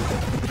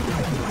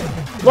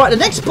 Right, the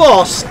next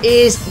boss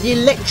is the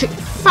electric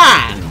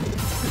fan.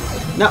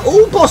 Now,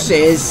 all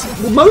bosses,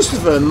 well, most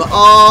of them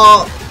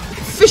are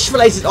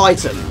fish-related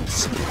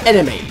items,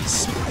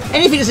 enemies,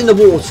 anything that's in the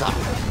water.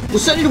 Well,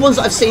 certainly the ones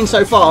that I've seen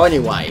so far,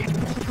 anyway.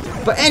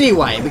 But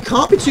anyway, we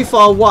can't be too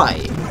far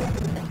away.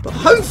 But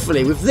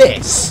hopefully, with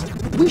this,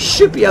 we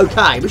should be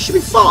okay. We should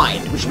be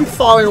fine. We should be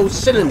firing all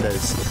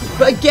cylinders.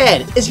 But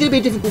again, it's going to be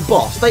a difficult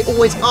boss. They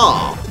always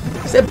are.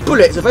 Because their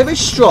bullets are very, very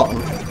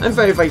strong and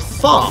very, very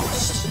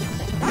fast.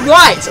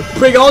 Right,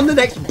 bring on the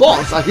next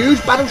boss. A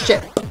huge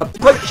battleship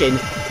approaching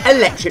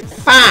electric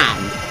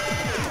fan.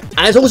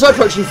 And it's also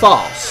approaching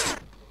fast.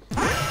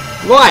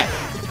 Right.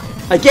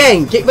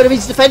 Again, get rid of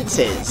his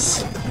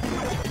defences.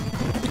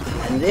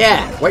 And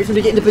yeah, wait for him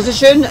to get into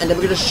position, and then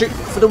we're going to shoot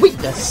for the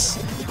weakness,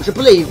 which I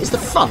believe is the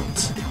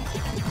front.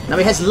 Now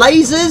he has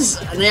lasers,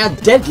 and they are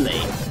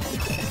deadly.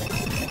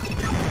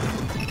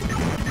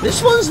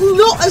 This one's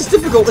not as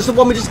difficult as the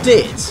one we just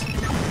did.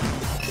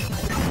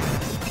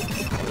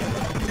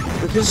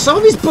 Because some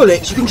of his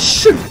bullets you can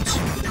shoot.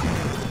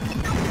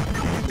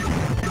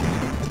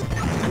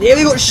 And the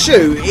area we've got to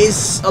shoot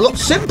is a lot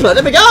simpler.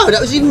 There we go,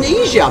 that was even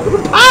easier.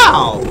 But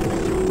pow!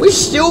 We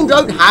still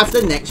don't have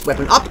the next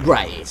weapon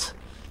upgrade.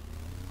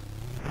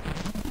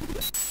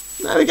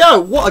 There we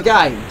go, what a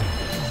game.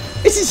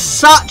 This is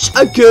such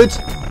a good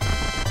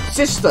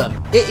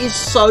system. It is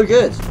so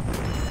good.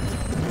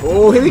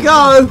 Oh, here we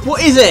go.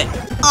 What is it?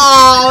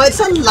 Oh, it's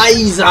a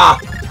laser.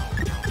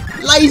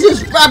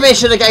 Laser's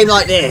rubbish in a game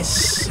like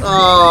this.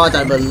 Oh, I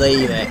don't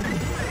believe it.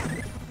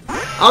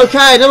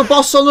 Okay, another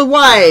boss on the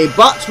way,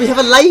 but we have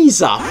a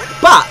laser.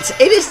 But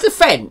in its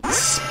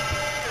defence,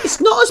 it's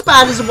not as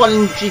bad as the one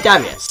in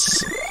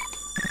GWS.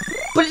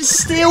 But it's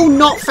still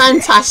not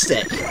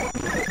fantastic.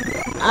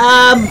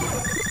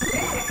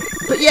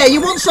 But yeah,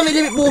 you want something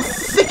a bit more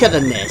thicker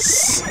than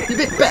this. A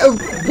bit better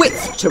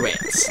width to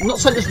it. Not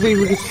something that's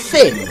really, really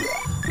thin.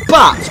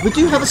 But we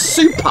do have a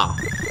super.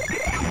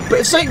 But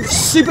if something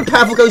super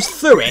powerful goes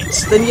through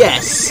it, then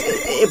yes,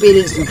 it'll be an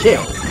instant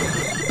kill.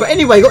 But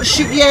anyway, you've got to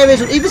shoot the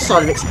areas on either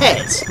side of its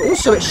head. But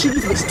also, it's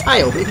shooting from its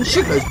tail, but you can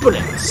shoot those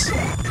bullets.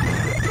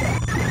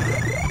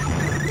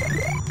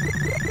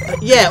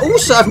 Yeah,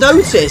 also I've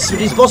noticed with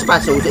these boss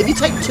battles, if you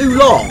take too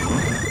long,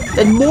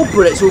 then more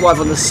bullets will arrive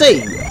on the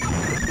scene.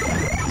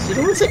 So you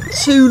don't want to take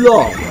too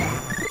long.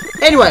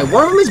 Anyway,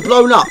 one of them is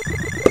blown up.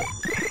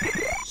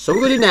 So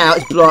what we're going to do now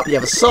is blow up the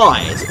other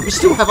side. But we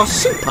still have our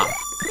super.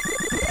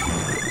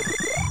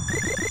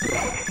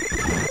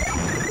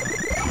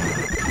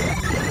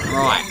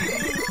 Right.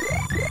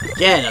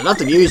 Again, I love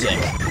the music.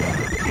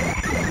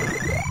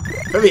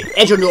 Very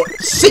edge on your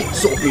seat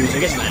sort of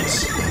music, isn't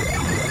it?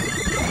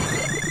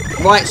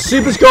 Right,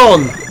 super's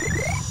gone. You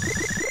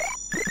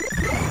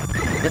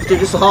have to do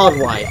this the hard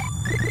way.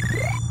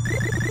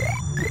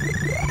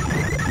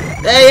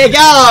 There you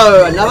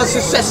go! Another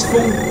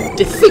successful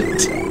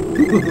defeat.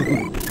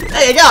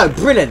 There you go,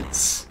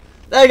 brilliant.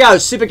 There you go,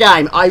 super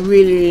game.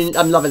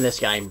 I'm loving this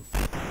game.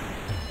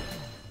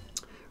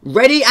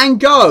 Ready and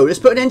go. Let's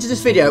put an end to this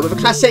video with a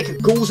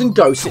classic ghouls and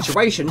ghosts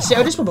situation and see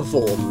how this one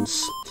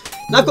performs.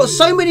 Now I've got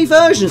so many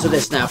versions of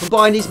this now from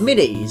buying these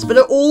minis, but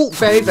they're all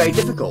very, very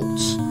difficult.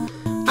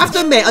 I have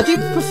to admit, I do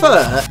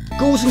prefer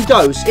ghouls and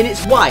ghosts in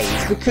its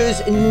ways,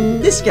 because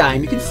in this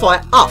game you can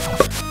fire up.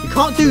 You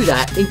can't do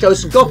that in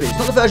Ghosts and Goblins,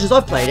 not the versions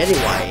I've played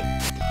anyway.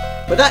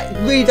 But that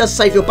really does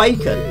save your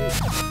bacon.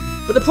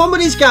 But the problem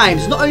with these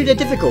games is not only they're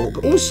difficult,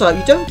 but also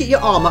you don't get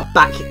your armour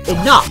back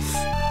enough.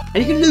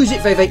 And you can lose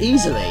it very, very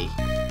easily.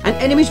 And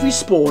enemies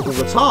respawn all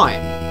the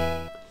time.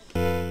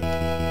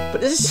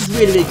 But this is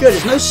really, really good.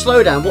 There's no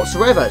slowdown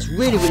whatsoever. It's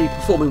really, really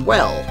performing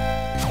well.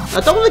 I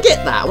don't want to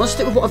get that. I want to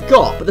stick with what I've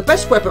got. But the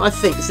best weapon, I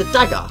think, is the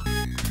dagger.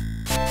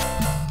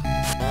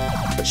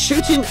 But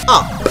shooting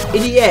up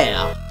in the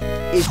air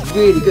is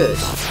really good.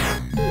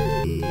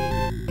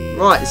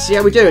 Right, let's see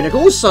how we do. And they can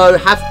also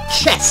have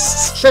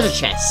chests, treasure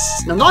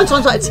chests. Now, 9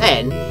 times out of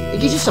 10, it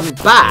gives you something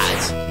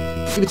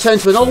bad. You can turn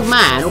to an old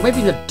man, or maybe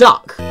even a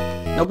duck.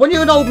 Now, when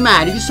you're an old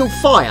man, you can still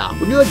fire.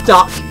 When you're a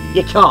duck,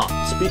 you can't.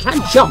 But you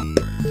can jump.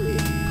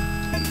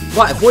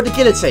 Right, avoid the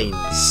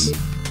guillotines.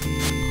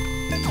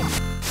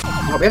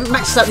 Right, we haven't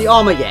maxed out the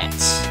armour yet.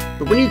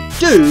 But when you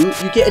do,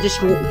 you get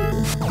additional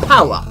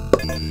power.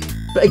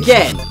 But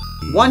again,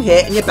 one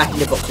hit and you're back in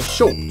your box of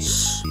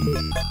shorts.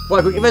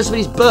 Right, we've got some of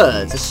these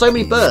birds. There's so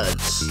many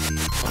birds.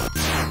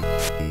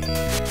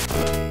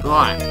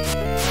 Right.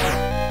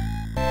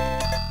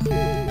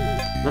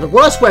 Now, the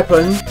worst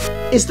weapon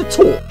is the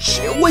torch.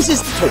 It always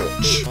is the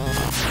torch.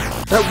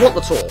 I don't want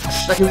the torch.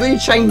 That can really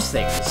change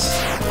things.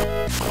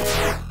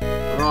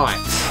 Right.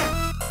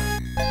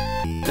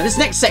 Now this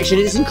next section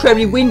is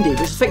incredibly windy,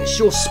 which affects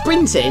your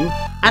sprinting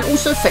and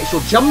also affects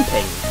your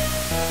jumping.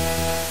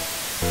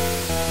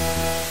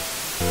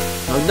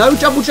 No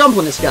double jump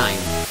on this game.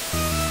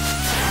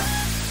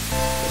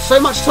 So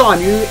much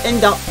time you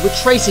end up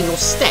retracing your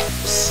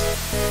steps.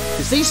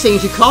 Because these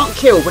things you can't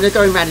kill when they're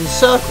going around in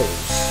circles.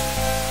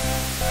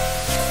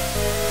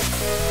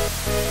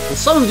 And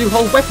some of them do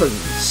hold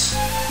weapons.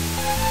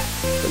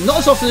 But not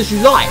as often as you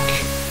like.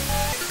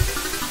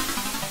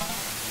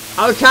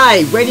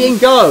 Okay, ready and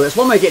go. That's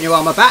one way of getting your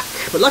armour back.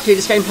 But luckily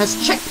this game has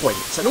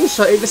checkpoints. And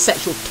also it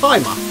resets your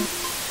timer.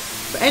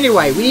 But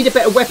anyway, we need a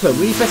better weapon.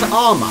 We need better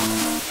armour.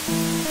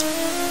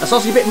 That's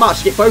obviously a bit much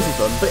to get both of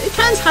them. But it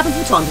can happen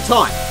from time to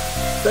time.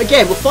 But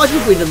again, we'll fight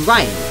with wind and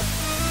rain.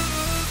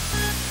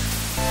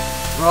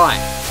 Right.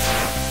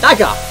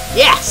 Dagger.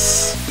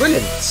 Yes.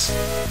 Brilliant.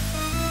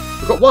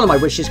 I've got one of my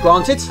wishes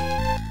granted.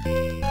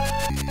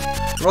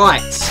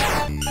 Right.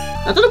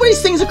 Now, I don't know what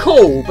these things are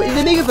called, but in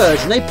the Amiga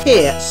version they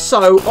appear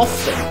so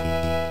often.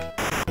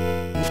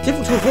 It's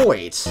difficult to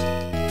avoid.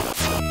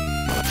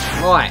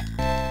 Right.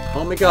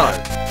 On we go.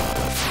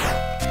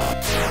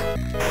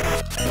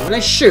 And when they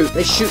shoot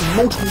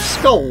multiple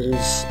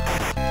skulls.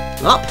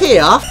 And up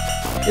here,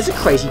 there's a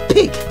crazy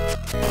pig.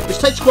 Which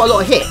takes quite a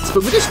lot of hits,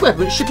 but with this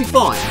weapon it should be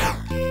fine.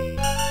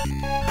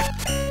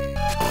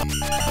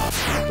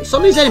 But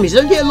some of these enemies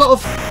don't get a lot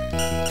of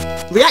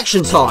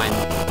reaction time.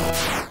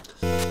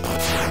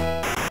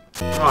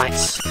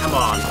 Right, come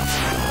on.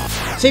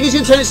 TV's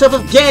going to turn itself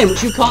off again,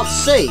 which you can't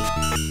see.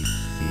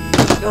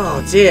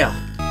 Oh dear.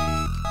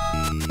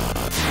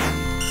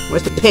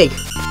 Where's the pig?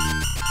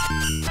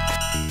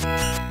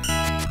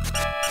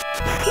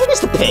 Where is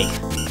the pig?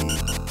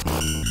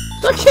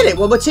 Did I kill it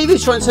while my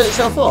TV's trying to turn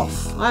itself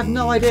off? I have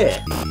no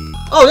idea.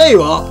 Oh, there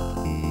you are.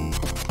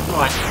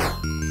 Right.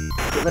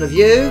 Get rid of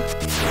you.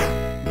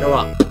 Go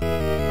up.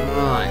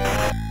 Right.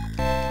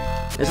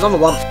 There's another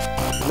one.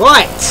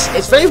 Right,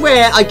 it's very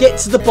rare I get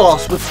to the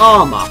boss with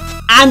armour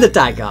and a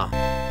dagger.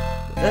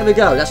 There we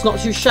go, that's not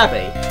too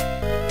shabby.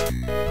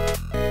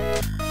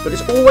 But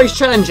it's always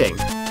challenging.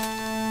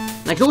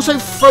 And you can also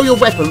throw your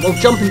weapon while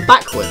jumping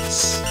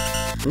backwards.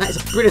 And that is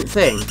a brilliant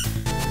thing.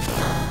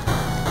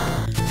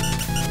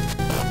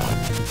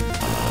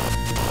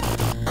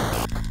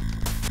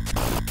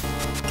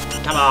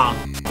 Come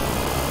on.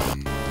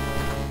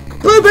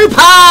 Boo boo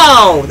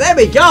pow! There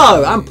we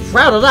go! I'm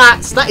proud of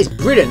that. That is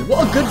brilliant.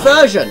 What a good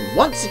version.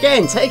 Once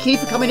again, take heed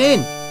for coming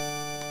in.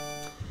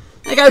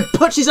 There you go.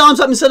 Puts his arms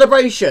up in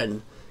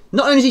celebration.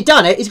 Not only has he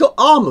done it, he's got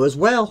armour as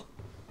well.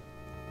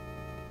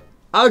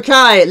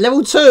 Okay,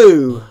 level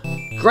 2.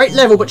 Great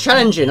level, but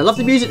challenging. I love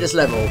the music this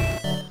level.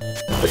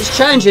 But it's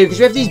challenging because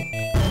we have these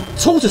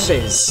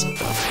tortoises.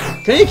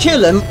 Can you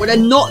kill them when they're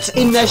not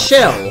in their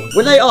shell?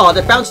 When they are,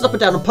 they're bouncing up and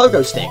down on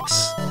pogo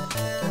sticks.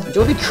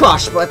 You'll be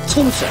crushed by a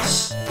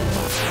tortoise.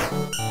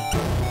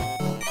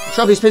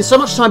 Trouble, you spend so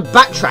much time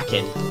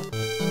backtracking.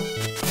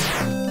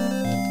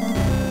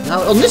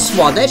 Now, on this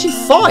one, they actually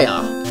fire.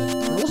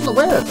 I wasn't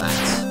aware of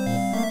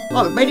that.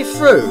 Oh, we've made it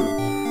through.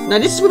 Now,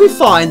 this is where we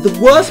find the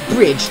worst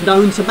bridge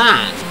known to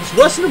man. It's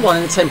worse than the one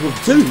in the Temple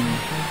of Doom.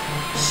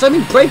 So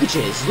many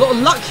breakages. A lot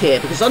of luck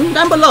here, because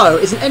down below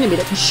is an enemy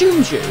that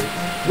consumes you,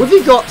 whether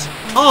you got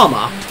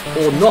armour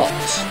or not.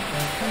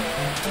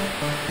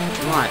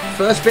 Right,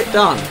 first bit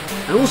done.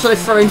 And also they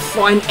throw in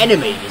flying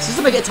enemies. This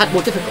will make it a tad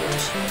more difficult.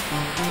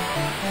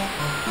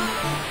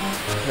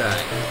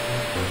 Okay.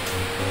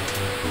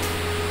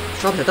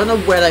 Trouble, I don't know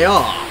where they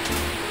are.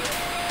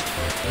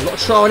 A lot of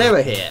trial and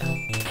error here.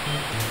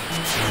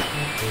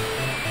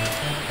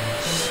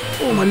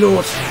 Oh my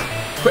lord.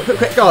 Quick, quick,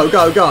 quick, go,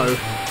 go, go.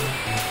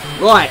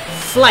 Right,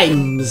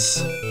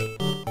 flames.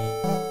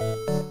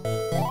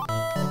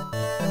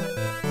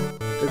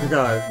 There we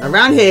go. Now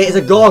around here is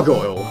a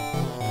gargoyle.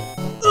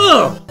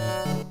 Ugh!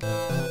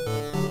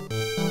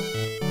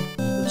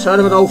 Return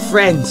of an old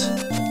friend.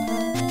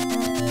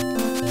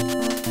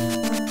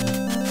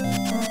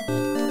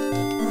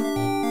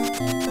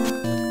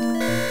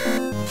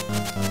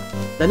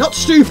 They're not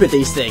stupid,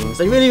 these things.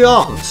 They really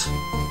aren't.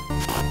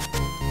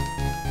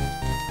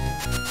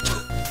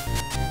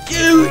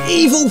 You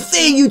evil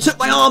thing! You took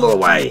my armour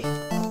away!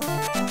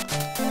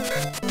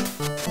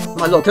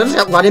 My lord, can I just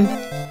outrun him?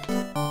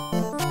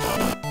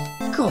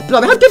 God,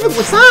 blimey, how difficult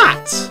was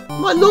that?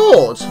 My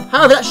lord!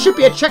 However, that should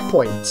be a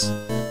checkpoint.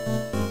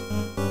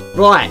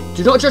 Right,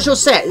 do not adjust your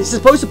set. It's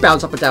supposed to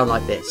bounce up and down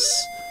like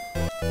this.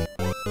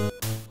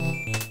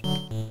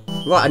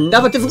 Right,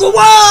 another difficult...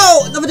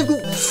 Whoa! Another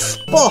difficult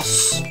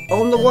boss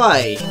on the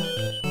way.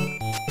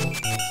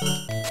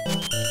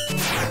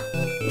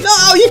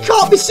 No, you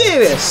can't be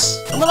serious!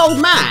 I'm an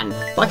old man,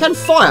 but I can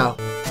fire.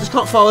 I just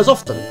can't fire as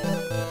often.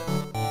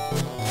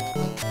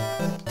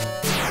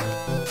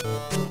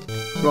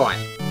 Right.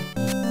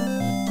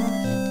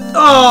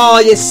 Oh,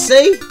 you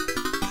see?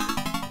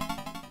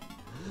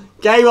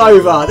 Game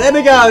over. There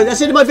we go.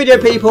 That's it in my video,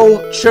 people.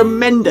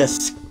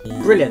 Tremendous.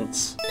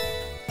 Brilliant.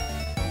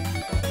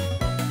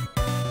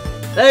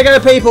 There you go,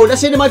 people. That's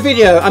the end of my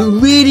video.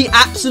 I'm really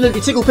absolutely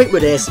tickle pink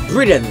with this.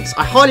 Brilliant.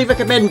 I highly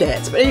recommend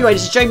it. But anyway,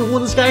 this is Jamie with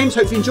Warden's Games.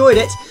 Hope you enjoyed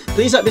it.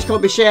 Please like this,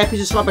 comment, share. Please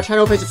subscribe to my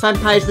channel, Facebook fan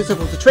page, visit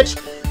us on Twitch.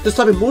 Just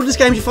type in Warden's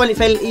Games. You find it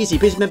fairly easy.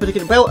 Please remember to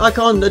click the bell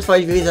icon, notify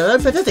you of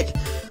videos. Fantastic.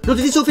 Not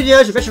to these all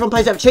videos with retro fun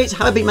plays, cheats,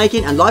 how I beat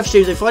making, and live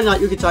streams every Friday night.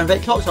 You can time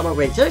vet clocks. I'm on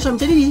ready. So next time,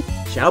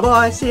 ciao,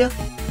 bye. See ya.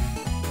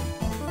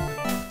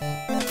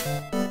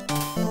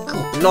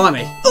 God,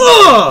 blimey.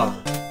 Ugh!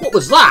 What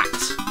was that?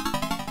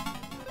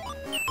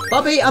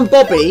 Bubby and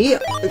Bobby,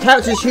 the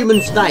characters'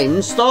 humans'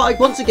 names, start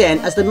once again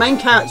as the main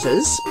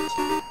characters.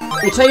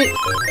 Retaining.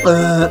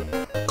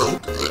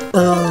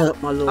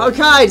 My lord.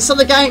 Okay, so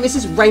the game. This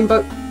is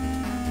Rainbow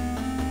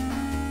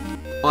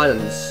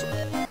Islands.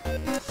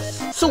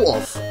 Sort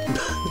of.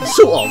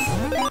 Sort of.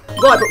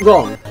 Right, but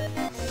wrong.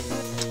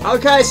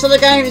 Okay, so the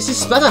game. This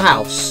is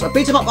Splatterhouse, a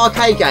beat-em-up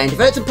arcade game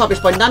developed and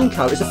published by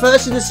Namco. It's the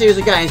first in the series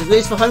of games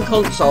released for home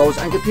consoles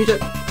and computer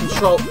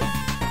control.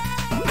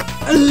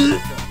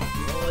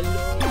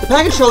 The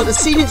power control is a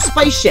scenic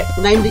spaceship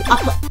named the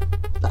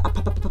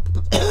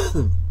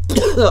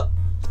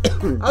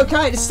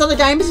Okay, this is another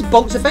game. This is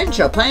Bonk's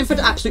Adventure, playing for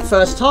the absolute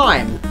first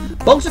time.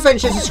 Bonk's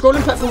Adventure is a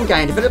scrolling platform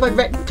game developed by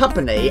Rec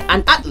Company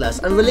and Atlas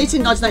and released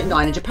in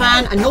 1989 in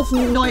Japan and North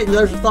United.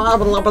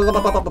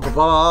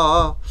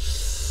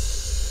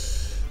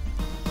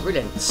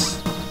 Brilliant.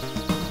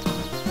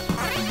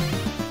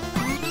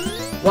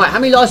 Right, how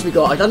many lives have we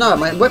got? I don't know,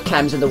 my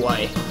webcam's in the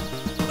way.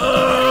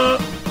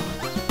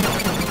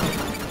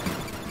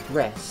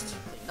 Rest.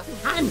 Nothing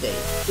handy.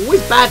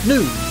 Always bad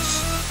news.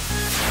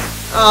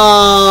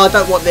 Oh, I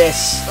don't want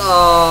this.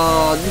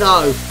 Oh,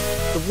 no.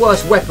 The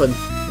worst weapon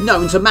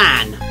known to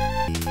man.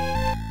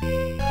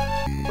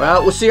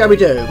 Well, we'll see how we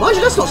do. Mind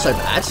you, that's not so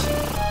bad.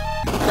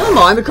 Never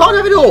mind, we can't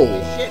have it all.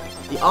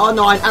 The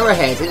R9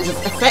 arrowhead. It is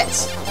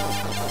effects.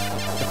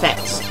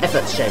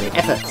 Efforts, Jamie.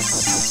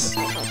 Efforts. I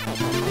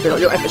feel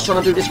like your efforts trying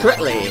to do this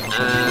correctly.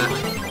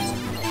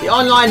 The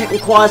R9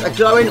 requires a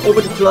glowing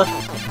orbital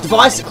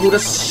device called a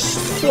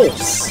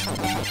Force.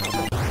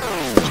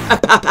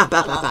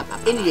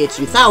 In the year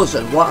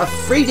 2000, what a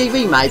 3D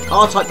remake,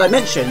 R-Type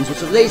Dimensions,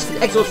 was released for the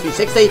Xbox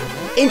 360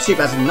 in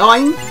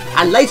 2009,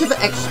 and later for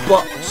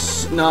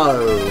Xbox,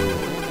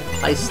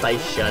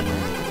 PlayStation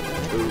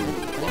 2,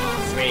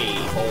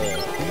 3,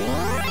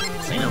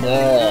 4, say no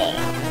more.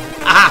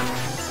 Ah!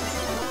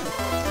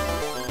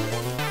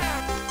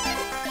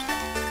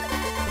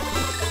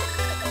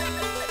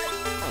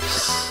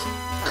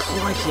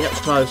 Crikey, that was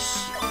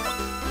close.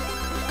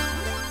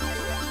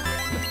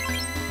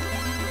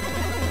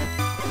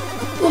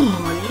 Oh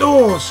my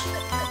lord!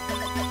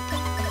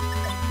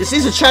 This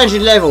is a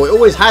challenging level, it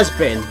always has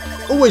been.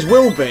 Always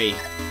will be.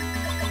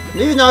 And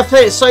even though I've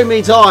played it so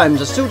many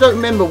times, I still don't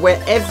remember where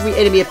every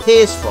enemy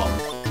appears from.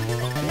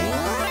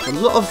 A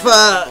lot of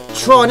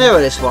trial and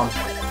error this one.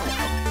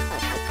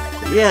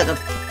 But yeah, the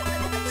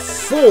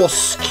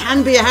Force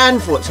can be a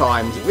handful at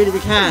times, it really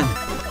can.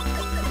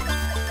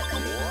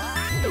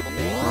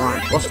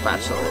 Alright, boss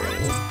battle.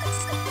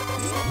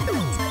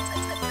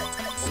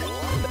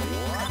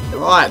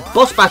 Right,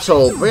 boss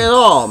battle, bring it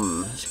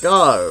on. Let's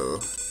go.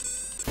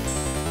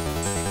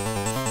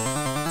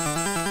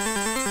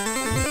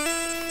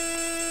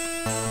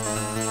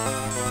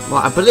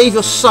 Right, I believe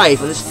you're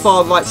safe on this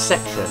far right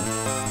section.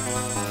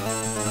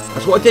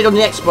 That's what I did on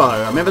the Expo,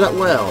 I remember that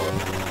well.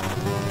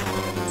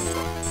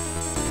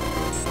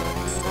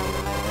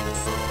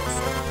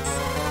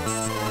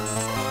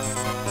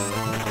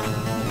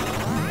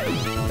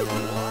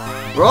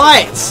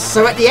 Right,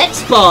 so at the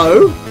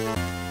Expo,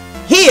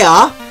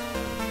 here,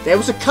 there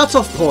was a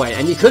cut-off point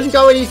and you couldn't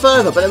go any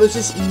further, but there was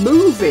this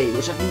movie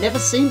which I've never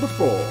seen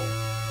before.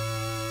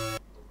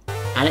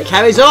 And it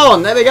carries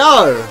on, there we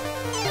go.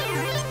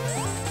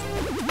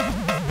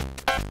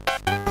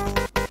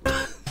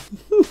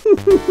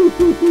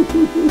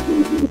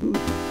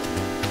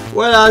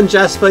 Well done,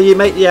 Jasper, you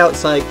make the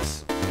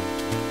outtakes.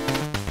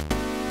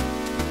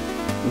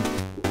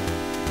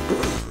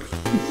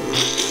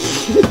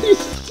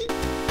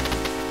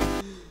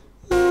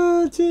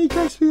 Oh dear, he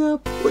cracks me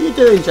up. What are you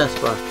doing,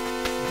 Jasper?